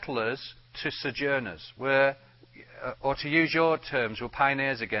being settlers to sojourners. Or to use your terms, we're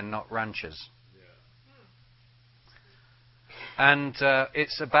pioneers again, not ranchers. And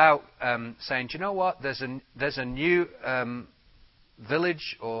it's about saying, do you know what? There's a new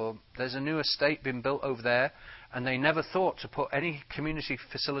village, or there's a new estate being built over there, and they never thought to put any community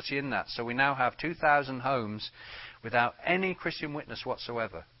facility in that. So we now have 2,000 homes without any Christian witness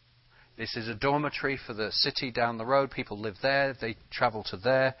whatsoever. This is a dormitory for the city down the road. People live there, they travel to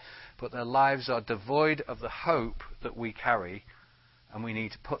there, but their lives are devoid of the hope that we carry, and we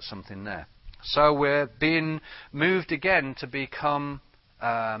need to put something there. So we're being moved again to become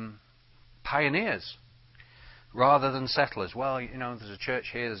pioneers. rather than settlers. Well, there's a church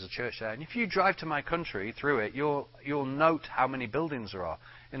here, there's a church there. And if you drive to my country through it, you'll note how many buildings there are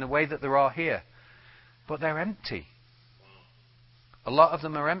in the way that there are here. But they're empty. A lot of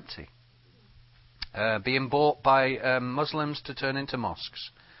them are empty. Being bought by Muslims to turn into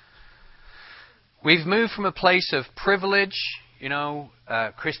mosques. We've moved from a place of privilege.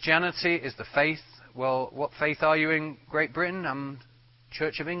 Christianity is the faith. Well, what faith are you in Great Britain? I'm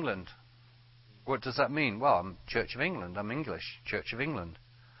Church of England. What does that mean? Well, I'm Church of England. I'm English. Church of England.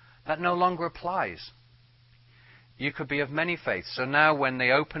 That no longer applies. You could be of many faiths. So now when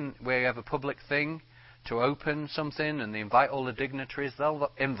we have a public thing to open something and they invite all the dignitaries, they'll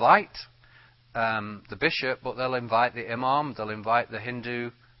invite the bishop, but they'll invite the imam, they'll invite the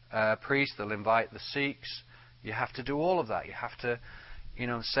Hindu priest, they'll invite the Sikhs. You have to do all of that. You have to,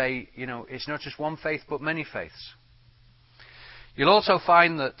 say, it's not just one faith, but many faiths. You'll also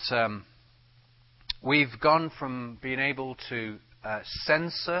find that we've gone from being able to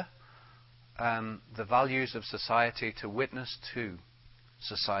censor the values of society to witness to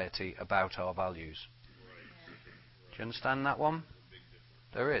society about our values. Do you understand that one?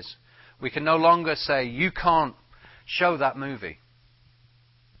 There is. We can no longer say, you can't show that movie.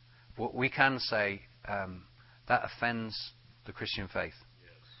 What we can say, that offends the Christian faith.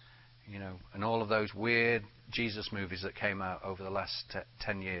 And all of those weird Jesus movies that came out over the last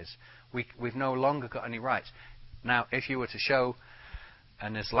 10 years. We've no longer got any rights. Now, if you were to show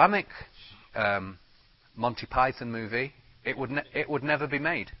an Islamic Monty Python movie, it would never be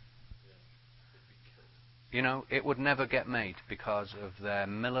made. It would never get made because of their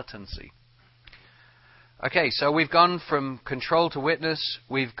militancy. Okay, so we've gone from control to witness.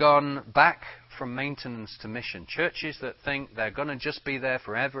 We've gone back from maintenance to mission. Churches that think they're going to just be there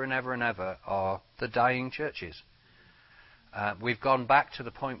forever and ever and ever are the dying churches. We've gone back to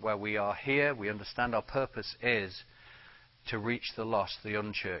the point where we are here. We understand our purpose is to reach the lost, the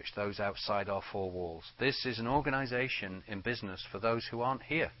unchurched, those outside our four walls. This is an organization in business for those who aren't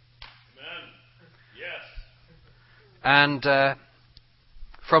here. Amen. Yes. And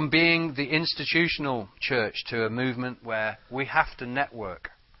from being the institutional church to a movement where we have to network,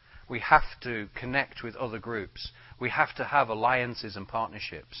 we have to connect with other groups, we have to have alliances and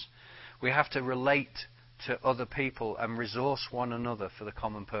partnerships, we have to relate to other people and resource one another for the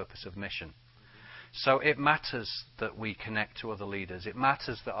common purpose of mission. So it matters that we connect to other leaders. It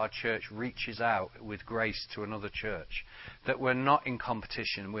matters that our church reaches out with grace to another church. That we're not in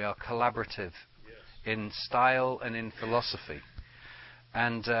competition. We are collaborative in style and in philosophy.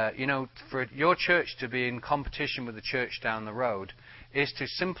 And, for your church to be in competition with the church down the road is to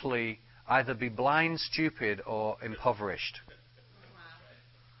simply either be blind, stupid, or impoverished.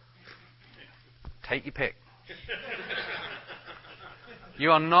 Take your pick.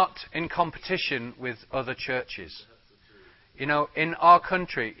 You are not in competition with other churches. In our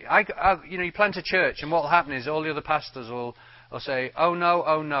country, you plant a church, and what will happen is all the other pastors will say, oh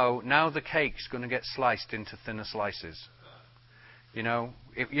no, now the cake's going to get sliced into thinner slices.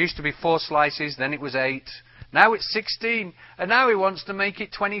 It used to be 4 slices, then it was 8. Now it's 16, and now he wants to make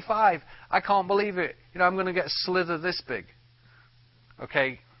it 25. I can't believe it. I'm going to get a slither this big.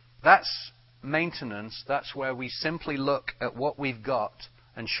 Okay, that's maintenance. That's where we simply look at what we've got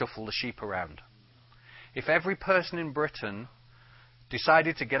and shuffle the sheep around. If every person in Britain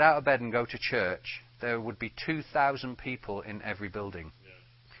decided to get out of bed and go to church, there would be 2,000 people in every building.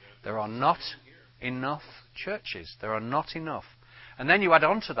 There are not enough churches. There are not enough. And then you add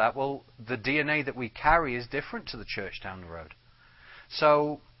on to that, well, the DNA that we carry is different to the church down the road.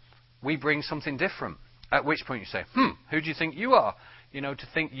 So we bring something different. At which point you say, who do you think you are? To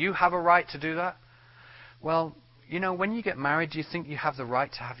think you have a right to do that? Well, when you get married, do you think you have the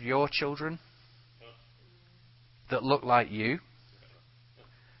right to have your children that look like you?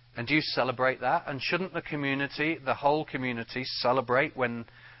 And do you celebrate that? And shouldn't the community, the whole community, celebrate when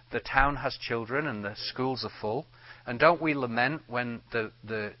the town has children and the schools are full? And don't we lament when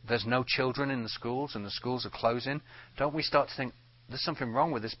there's no children in the schools and the schools are closing? Don't we start to think, there's something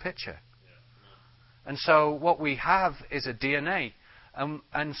wrong with this picture? And so what we have is a DNA.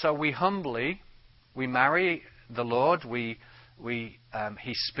 And so we marry the Lord. He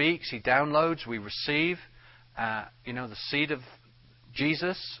speaks, He downloads, we receive, the seed of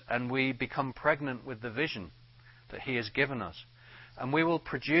Jesus, and we become pregnant with the vision that He has given us. And we will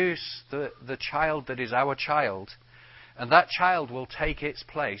produce the child that is our child, and that child will take its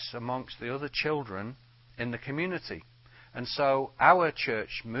place amongst the other children in the community. And so our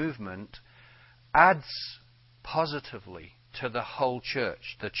church movement adds positively to the whole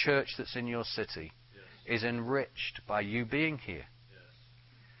church. The church that's in your city is enriched by you being here.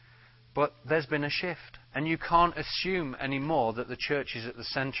 But there's been a shift. And you can't assume anymore that the church is at the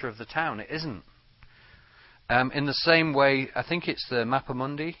centre of the town. It isn't. In the same way, I think it's the Mappa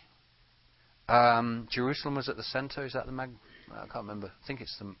Mundi. Jerusalem was at the centre. Is that the I can't remember. I think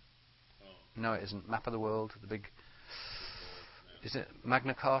it's the... No, it isn't. Map of the World. The big... Is it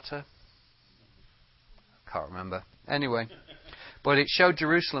Magna Carta? Can't remember. Anyway. But it showed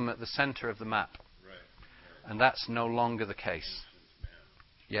Jerusalem at the centre of the map. And that's no longer the case.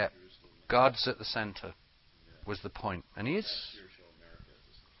 Yeah. God's at the centre was the point. And He is...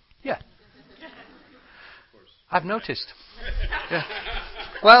 Yeah. I've noticed. Yeah.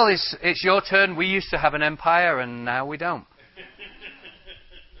 Well, it's your turn. We used to have an empire, and now we don't.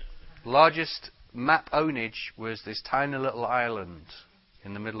 Largest map ownage was this tiny little island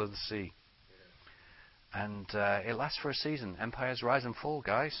in the middle of the sea. And it lasts for a season. Empires rise and fall,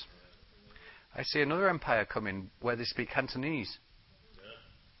 guys. I see another empire coming where they speak Cantonese.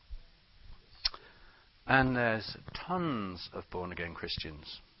 And there's tons of born-again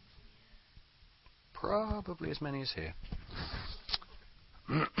Christians. Probably as many as here.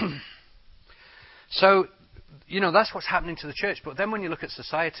 So, that's what's happening to the church. But then when you look at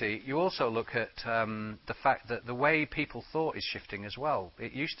society, you also look at the fact that the way people thought is shifting as well.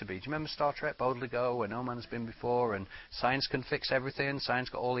 It used to be. Do you remember Star Trek, Boldly Go, where no man has been before, and science can fix everything, science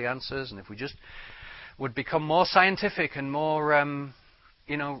got all the answers, and if we just would become more scientific and more,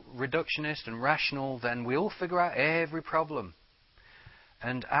 reductionist and rational, then we'll figure out every problem.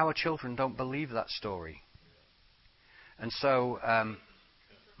 And our children don't believe that story. And so...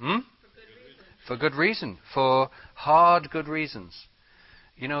 For good reason. For hard good reasons.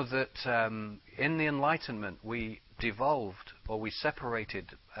 You know that in the Enlightenment we devolved or we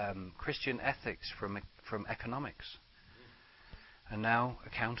separated Christian ethics from economics. And now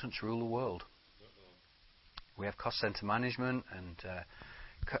accountants rule the world. We have cost center management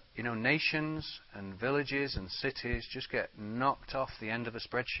and nations and villages and cities just get knocked off the end of a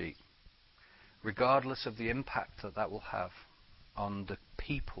spreadsheet, regardless of the impact that will have on the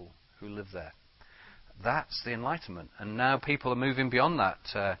people who live there. That's the Enlightenment. And now people are moving beyond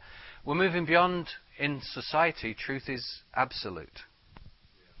that. We're moving beyond, in society, truth is absolute.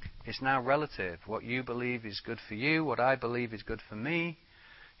 It's now relative. What you believe is good for you, what I believe is good for me,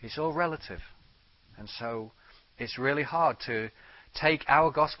 it's all relative. And so it's really hard to take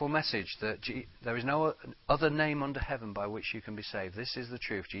our gospel message that there is no other name under heaven by which you can be saved. This is the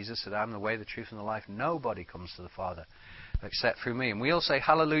truth. Jesus said, I'm the way, the truth, and the life. Nobody comes to the Father except through me. And we all say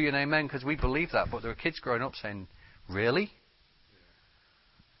hallelujah and amen because we believe that. But there are kids growing up saying, really?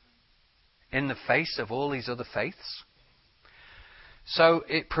 In the face of all these other faiths? So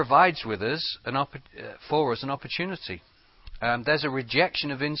it provides with us for us an opportunity. There's a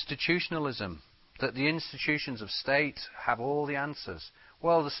rejection of institutionalism. That the institutions of state have all the answers.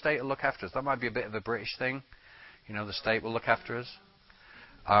 Well, the state will look after us. That might be a bit of a British thing. The state will look after us.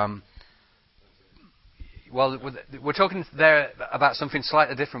 Well, we're talking there about something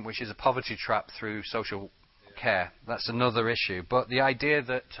slightly different, which is a poverty trap through social care. That's another issue. But the idea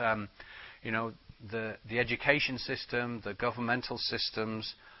that, the education system, the governmental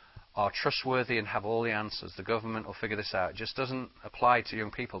systems are trustworthy and have all the answers. The government will figure this out. It just doesn't apply to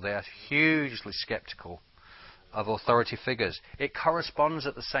young people. They are hugely sceptical of authority figures. It corresponds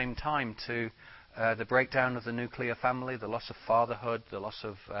at the same time to the breakdown of the nuclear family, the loss of fatherhood, the loss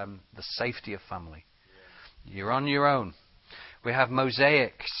of the safety of family. You're on your own. We have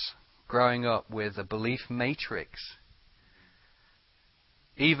mosaics growing up with a belief matrix,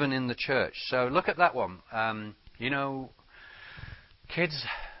 even in the church. So look at that one. Kids...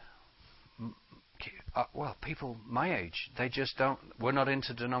 people my age, they just don't... We're not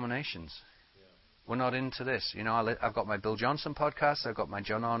into denominations. Yeah. We're not into this. I've got my Bill Johnson podcast. I've got my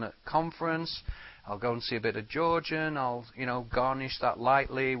John Arnott conference. I'll go and see a bit of Georgian. I'll, garnish that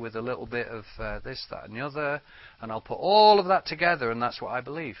lightly with a little bit of this, that, and the other. And I'll put all of that together, and that's what I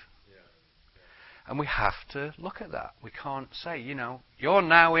believe. Yeah. Yeah. And we have to look at that. We can't say, you're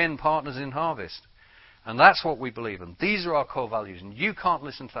now in Partners in Harvest. And that's what we believe in. These are our core values. And you can't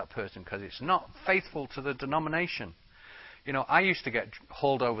listen to that person because it's not faithful to the denomination. I used to get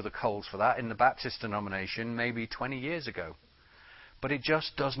hauled over the coals for that in the Baptist denomination maybe 20 years ago. But it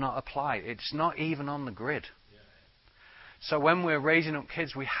just does not apply. It's not even on the grid. So when we're raising up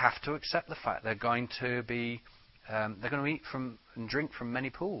kids, we have to accept the fact they're going to be, they're going to eat from and drink from many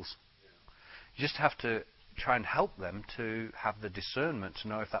pools. You just have to try and help them to have the discernment to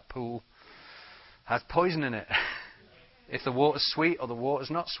know if that pool has poison in it. If the water's sweet or the water's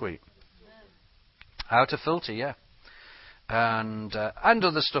not sweet. How to filter, yeah. And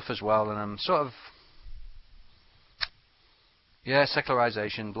other stuff as well. And I'm sort of... Yeah,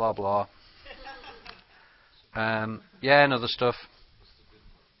 secularization, blah, blah. And other stuff.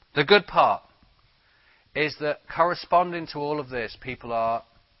 The good part is that corresponding to all of this, people are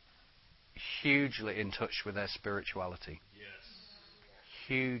hugely in touch with their spirituality. Yes.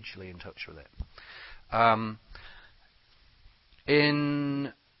 Hugely in touch with it.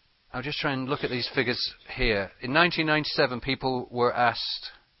 I'll just try and look at these figures here. In 1997, people were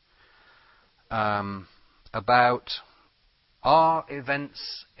asked about, are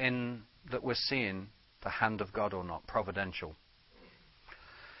events that we're seeing the hand of God or not, providential?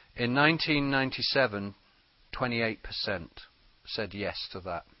 In 1997, 28% said yes to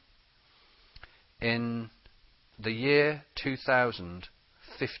that. In the year 2000,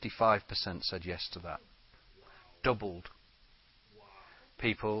 55% said yes to that. Doubled.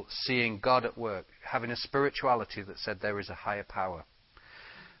 People seeing God at work, having a spirituality that said there is a higher power.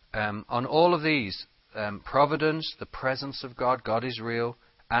 On all of these, providence, the presence of God, God is real,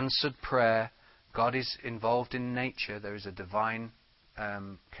 answered prayer, God is involved in nature, there is a divine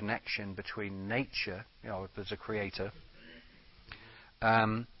connection between nature, there's a creator.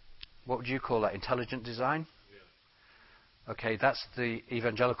 What would you call that? Intelligent design? Okay, that's the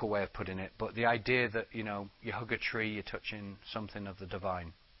evangelical way of putting it, but the idea that, you hug a tree, you're touching something of the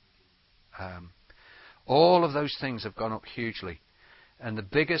divine. All of those things have gone up hugely. And the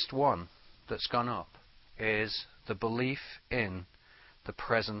biggest one that's gone up is the belief in the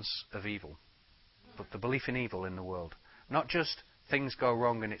presence of evil. But the belief in evil in the world. Not just things go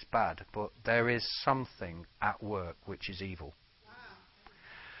wrong and it's bad, but there is something at work which is evil.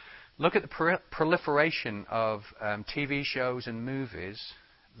 Look at the proliferation of TV shows and movies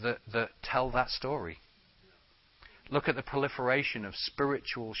that tell that story. Look at the proliferation of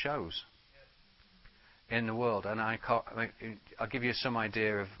spiritual shows in the world. And I'll give you some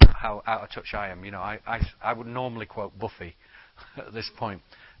idea of how out of touch I am. I would normally quote Buffy at this point.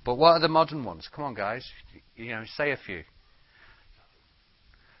 But what are the modern ones? Come on, guys. Say a few.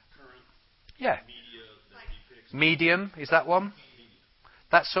 Yeah. Medium, is that one?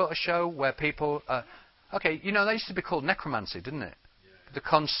 That sort of show where people... they used to be called necromancy, didn't it? Yeah. The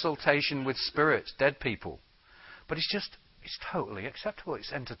consultation with spirits, dead people. But it's totally acceptable.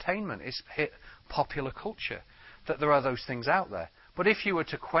 It's entertainment. It's hit popular culture that there are those things out there. But if you were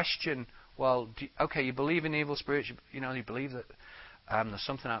to question, you believe in evil spirits, you believe that there's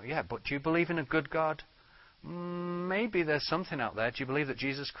something out there. Yeah, but do you believe in a good God? Maybe there's something out there. Do you believe that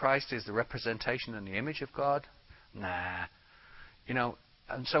Jesus Christ is the representation and the image of God? Nah.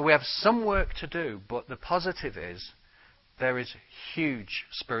 And so we have some work to do, but the positive is there is huge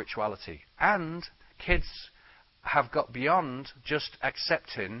spirituality. And kids have got beyond just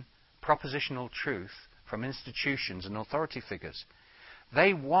accepting propositional truth from institutions and authority figures.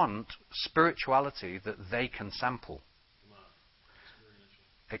 They want spirituality that they can sample.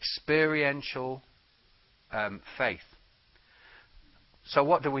 Experiential faith. So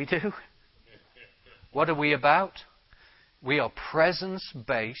what do? What are we about? We are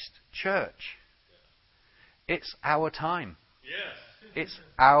presence-based church. It's our time. Yes. It's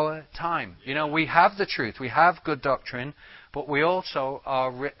our time. We have the truth. We have good doctrine, but we also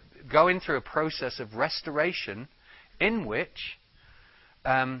are going through a process of restoration in which,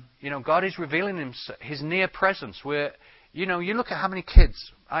 God is revealing His near presence. You look at how many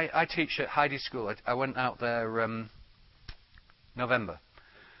kids. I teach at Heidi School. I went out there November.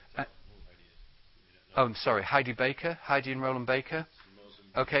 Heidi Baker. Heidi and Roland Baker.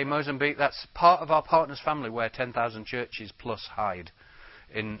 Okay, Mozambique. That's part of our partners' family where 10,000 churches plus hide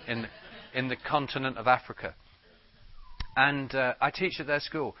in the continent of Africa. And I teach at their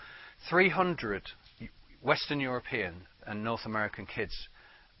school. 300 Western European and North American kids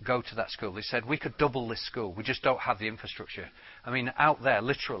go to that school. They said, we could double this school. We just don't have the infrastructure. I mean, out there,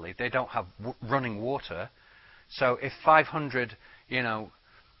 literally, they don't have running water. So if 500,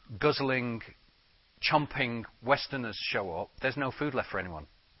 guzzling, chomping Westerners show up, there's no food left for anyone.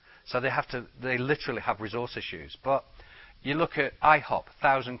 So they literally have resource issues. But you look at IHOP,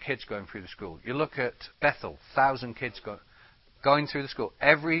 1,000 kids going through the school. You look at Bethel, 1,000 kids going through the school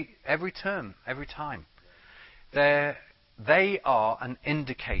every term, every time. They are an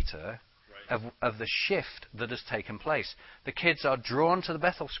indicator of the shift that has taken place. The kids are drawn to the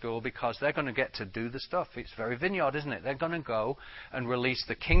Bethel school because they're going to get to do the stuff. It's very vineyard, isn't it? They're going to go and release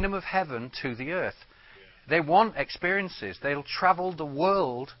the kingdom of heaven to the earth. They want experiences. They'll travel the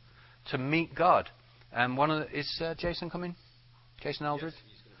world to meet God. And is Jason coming? Jason Eldred?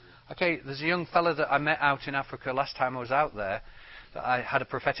 Yes, okay, there's a young fella that I met out in Africa last time I was out there that I had a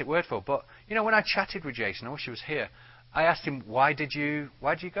prophetic word for. But, when I chatted with Jason, I wish he was here, I asked him, why did you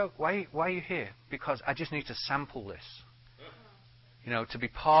go? Why are you here? Because I just need to sample this. to be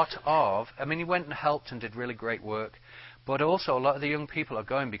part of. I mean, he went and helped and did really great work. But also, a lot of the young people are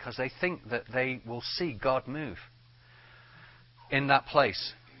going because they think that they will see God move in that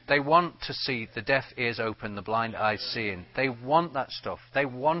place. They want to see the deaf ears open, the blind eyes seeing. They want that stuff. They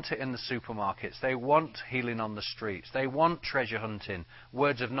want it in the supermarkets. They want healing on the streets. They want treasure hunting,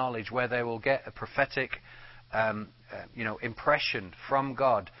 words of knowledge, where they will get a prophetic, impression from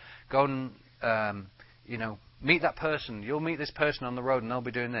God. Go and, meet that person. You'll meet this person on the road, and they'll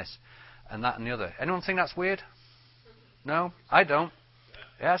be doing this and that and the other. Anyone think that's weird? No, I don't.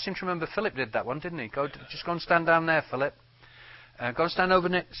 Yeah, I seem to remember Philip did that one, didn't he? Just go and stand down there, Philip. Go and stand over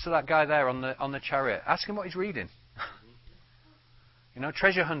next to that guy there on the chariot. Ask him what he's reading.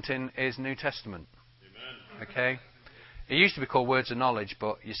 Treasure hunting is New Testament. Amen. Okay? It used to be called Words of Knowledge,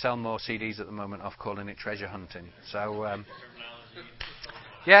 but you sell more CDs at the moment of calling it treasure hunting. So,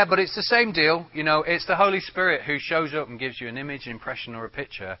 yeah, but it's the same deal. It's the Holy Spirit who shows up and gives you an image, an impression, or a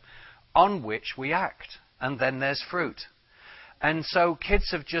picture on which we act. And then there's fruit. And so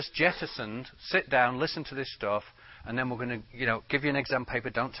kids have just jettisoned, sit down, listen to this stuff, and then we're going to, give you an exam paper.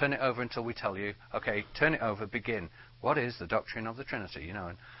 Don't turn it over until we tell you. Okay, turn it over, begin. What is the doctrine of the Trinity?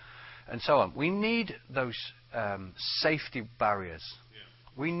 And so on. We need those safety barriers. Yeah.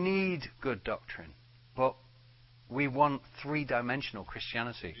 We need good doctrine. But we want three-dimensional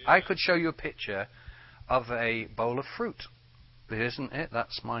Christianity. Yeah. I could show you a picture of a bowl of fruit. Isn't it?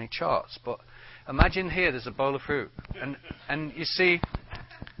 That's my charts. But imagine here there's a bowl of fruit. And you see,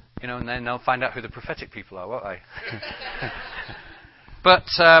 and then they'll find out who the prophetic people are, won't I? But,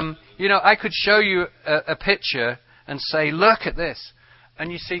 I could show you a picture and say, look at this.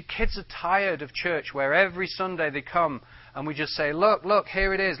 And you see, kids are tired of church where every Sunday they come and we just say, look,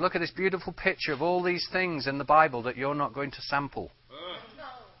 here it is. Look at this beautiful picture of all these things in the Bible that you're not going to sample.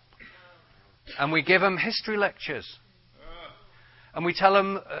 And we give them history lectures. And we tell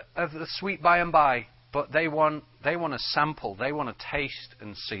them of the sweet by and by, but they want to sample, they want to taste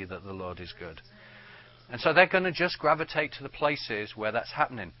and see that the Lord is good. And so they're going to just gravitate to the places where that's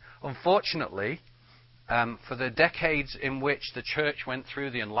happening. Unfortunately, for the decades in which the church went through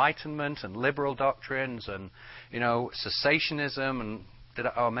the Enlightenment and liberal doctrines and, cessationism, and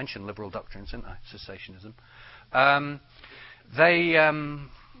I mentioned liberal doctrines, didn't I? Cessationism.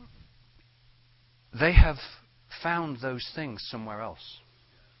 They have found those things somewhere else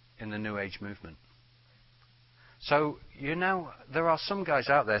in the New Age movement. So, there are some guys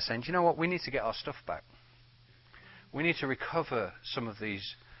out there saying, do you know what, we need to get our stuff back. We need to recover some of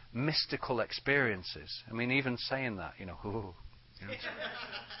these mystical experiences. I mean, even saying that,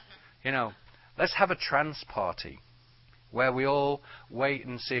 let's have a trance party where we all wait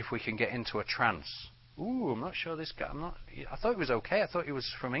and see if we can get into a trance. I'm not sure this guy, I thought he was okay. I thought he was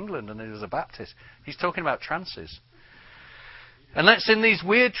from England and he was a Baptist. He's talking about trances. And let's, in these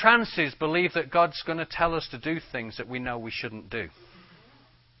weird trances, believe that God's going to tell us to do things that we know we shouldn't do.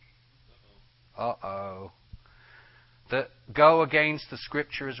 That go against the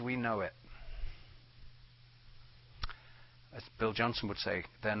Scripture as we know it. As Bill Johnson would say,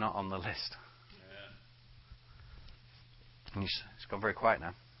 they're not on the list. Yeah. And it's gone very quiet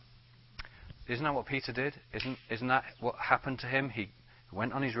now. Isn't that what Peter did? Isn't that what happened to him? He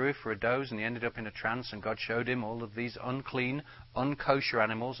went on his roof for a doze and he ended up in a trance, and God showed him all of these unclean, unkosher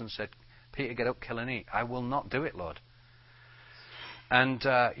animals and said, Peter, get up, kill and eat. I will not do it, Lord. And,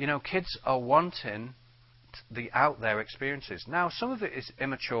 kids are wanting the out there experiences. Now, some of it is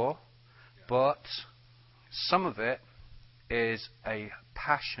immature, but some of it is a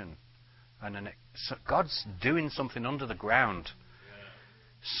passion. And God's doing something under the ground.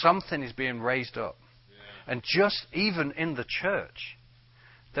 Something is being raised up. And just even in the church,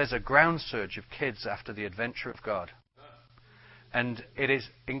 there's a ground surge of kids after the adventure of God. And it is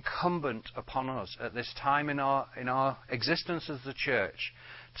incumbent upon us at this time in our existence as the church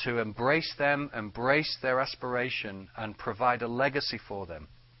to embrace them, embrace their aspiration, and provide a legacy for them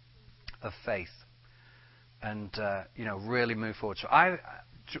of faith. And, really move forward. So I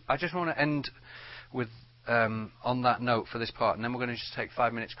just want to end with on that note for this part, and then we're going to just take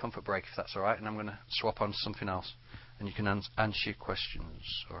 5 minutes comfort break, if that's all right, and I'm going to swap on to something else, and you can answer your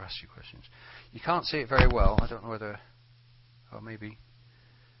questions or ask your questions. You can't see it very well. I don't know whether, or maybe.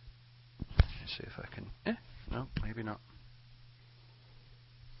 Let's see if I can. No, maybe not.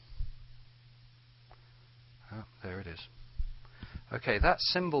 Oh, there it is. Okay, that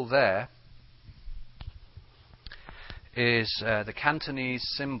symbol there is the Cantonese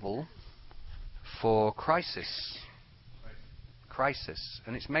symbol for crisis. Crisis.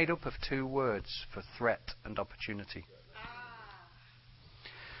 And it's made up of two words for threat and opportunity.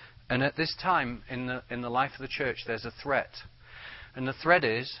 And at this time in the life of the church, there's a threat. And the threat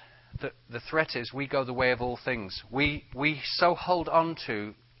is we go the way of all things. We so hold on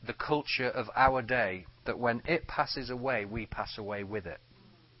to the culture of our day that when it passes away, we pass away with it.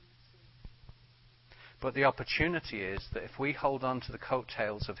 But the opportunity is that if we hold on to the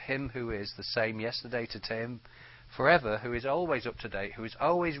coattails of Him who is the same yesterday to today, forever, who is always up to date, who is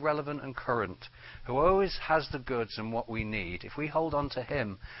always relevant and current, who always has the goods and what we need, if we hold on to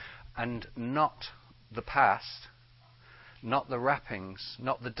Him and not the past, not the wrappings,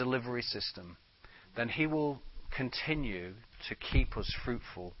 not the delivery system, then He will continue to keep us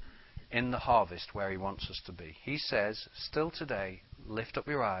fruitful in the harvest where He wants us to be. He says, still today, lift up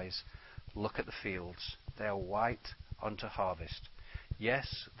your eyes, look at the fields. They are white unto harvest.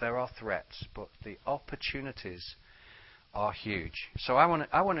 Yes, there are threats, but the opportunities are huge. So I want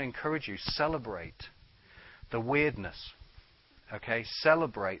to encourage you, celebrate the weirdness. Okay?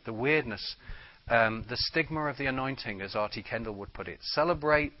 Celebrate the weirdness. The stigma of the anointing, as R.T. Kendall would put it.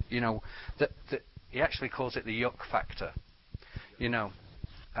 Celebrate, he actually calls it the yuck factor.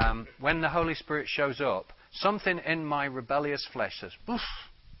 When the Holy Spirit shows up, something in my rebellious flesh says, oof,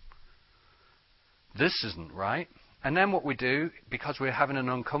 this isn't right. And then what we do, because we're having an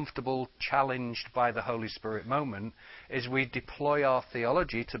uncomfortable, challenged by the Holy Spirit moment, is we deploy our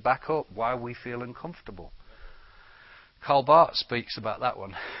theology to back up why we feel uncomfortable. Karl Barth speaks about that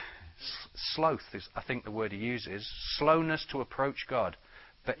one. Sloth is, I think, the word he uses. Slowness to approach God,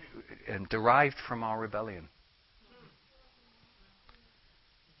 but derived from our rebellion.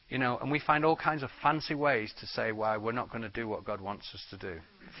 And we find all kinds of fancy ways to say why we're not going to do what God wants us to do.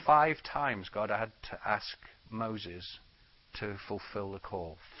 5 times God had to ask Moses to fulfill the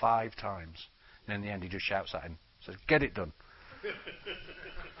call. 5 times. And in the end he just shouts at him. Says, get it done.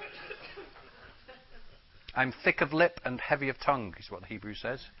 I'm thick of lip and heavy of tongue, is what the Hebrew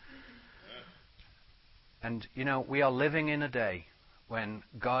says. And, we are living in a day when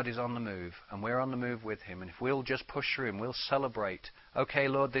God is on the move, and we're on the move with Him. And if we'll just push through Him, we'll celebrate. Okay,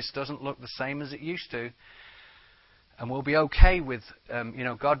 Lord, this doesn't look the same as it used to. And we'll be okay with,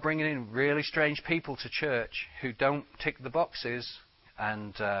 God bringing in really strange people to church who don't tick the boxes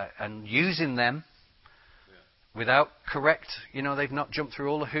and using them without correct, they've not jumped through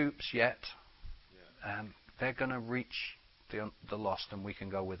all the hoops yet. They're going to reach the lost, and we can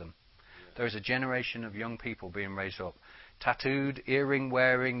go with them. There is a generation of young people being raised up. Tattooed, earring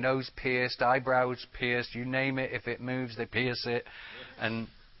wearing, nose pierced, eyebrows pierced, you name it. If it moves, they pierce it. And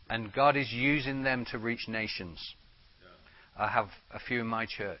God is using them to reach nations. I have a few in my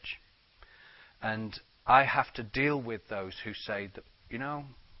church. And I have to deal with those who say that,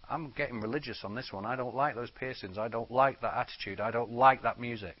 I'm getting religious on this one. I don't like those piercings. I don't like that attitude. I don't like that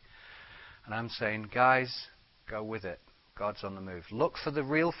music. And I'm saying, guys, go with it. God's on the move. Look for the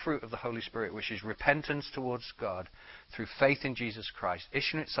real fruit of the Holy Spirit, which is repentance towards God through faith in Jesus Christ,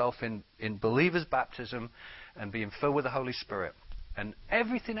 issuing itself in believers' baptism and being filled with the Holy Spirit. And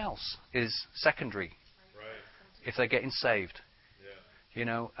everything else is secondary if they're getting saved.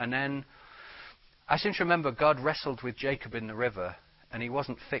 And then I seem to remember God wrestled with Jacob in the river, and he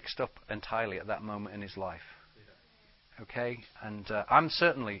wasn't fixed up entirely at that moment in his life. Okay? And I'm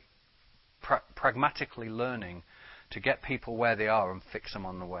certainly pragmatically learning to get people where they are and fix them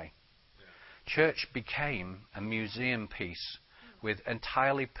on the way. Church became a museum piece with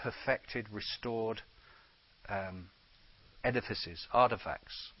entirely perfected, restored edifices,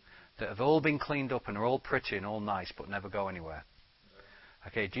 artifacts that have all been cleaned up and are all pretty and all nice, but never go anywhere.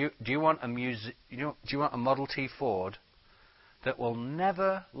 Okay, do you want a do you want a Model T Ford that will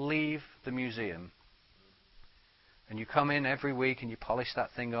never leave the museum? And you come in every week and you polish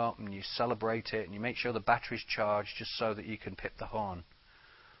that thing up and you celebrate it and you make sure the battery's charged just so that you can pip the horn?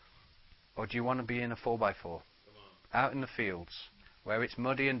 Or do you want to be in a 4x4 out in the fields where it's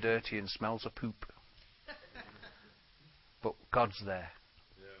muddy and dirty and smells of poop? But God's there.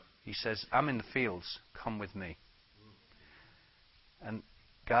 He says, I'm in the fields, come with me. And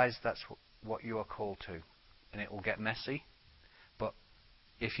guys, that's what you are called to. And it will get messy. But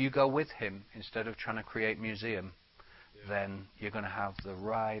if you go with Him instead of trying to create museum, then you're going to have the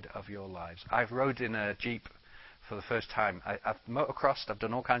ride of your lives. I've rode in a Jeep for the first time. I've motocrossed, I've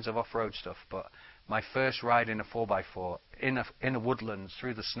done all kinds of off-road stuff, but my first ride in a 4x4 in a woodlands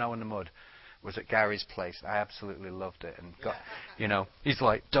through the snow and the mud was at Gary's place. I absolutely loved it. And got, he's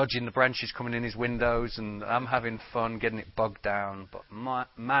like dodging the branches coming in his windows, and I'm having fun getting it bogged down. But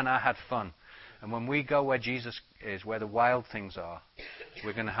man, I had fun. And when we go where Jesus is, where the wild things are,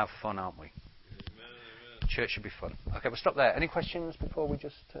 we're going to have fun, aren't we? Church should be fun. Okay, we'll stop there. Any questions before we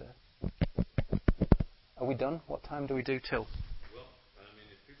just... Are we done? What time do we do till? Well,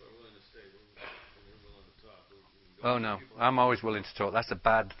 if people are willing to stay, we're willing to talk. We can Oh no, I'm always willing to talk. That's a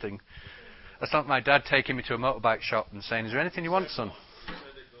bad thing. That's not my dad taking me to a motorbike shop and saying, "Is there anything you want, son?" You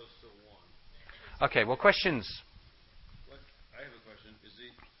said it goes to one. Okay, well, questions. I have a question. Is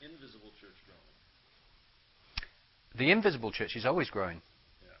the invisible church growing? The invisible church is always growing.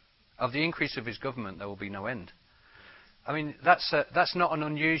 Yeah. Of the increase of his government, there will be no end. I mean, that's not an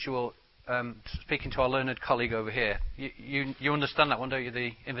unusual. Speaking to our learned colleague over here, you understand that one, don't you?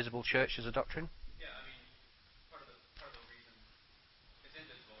 The invisible church as a doctrine. Yeah, I mean, part of the reason it's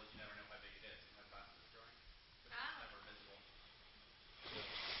invisible is you never know how big it is and how fast it's growing, but it's never visible. So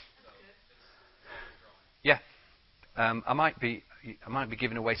it's always growing. Yeah, I might be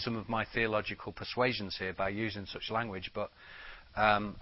giving away some of my theological persuasions here by using such language, but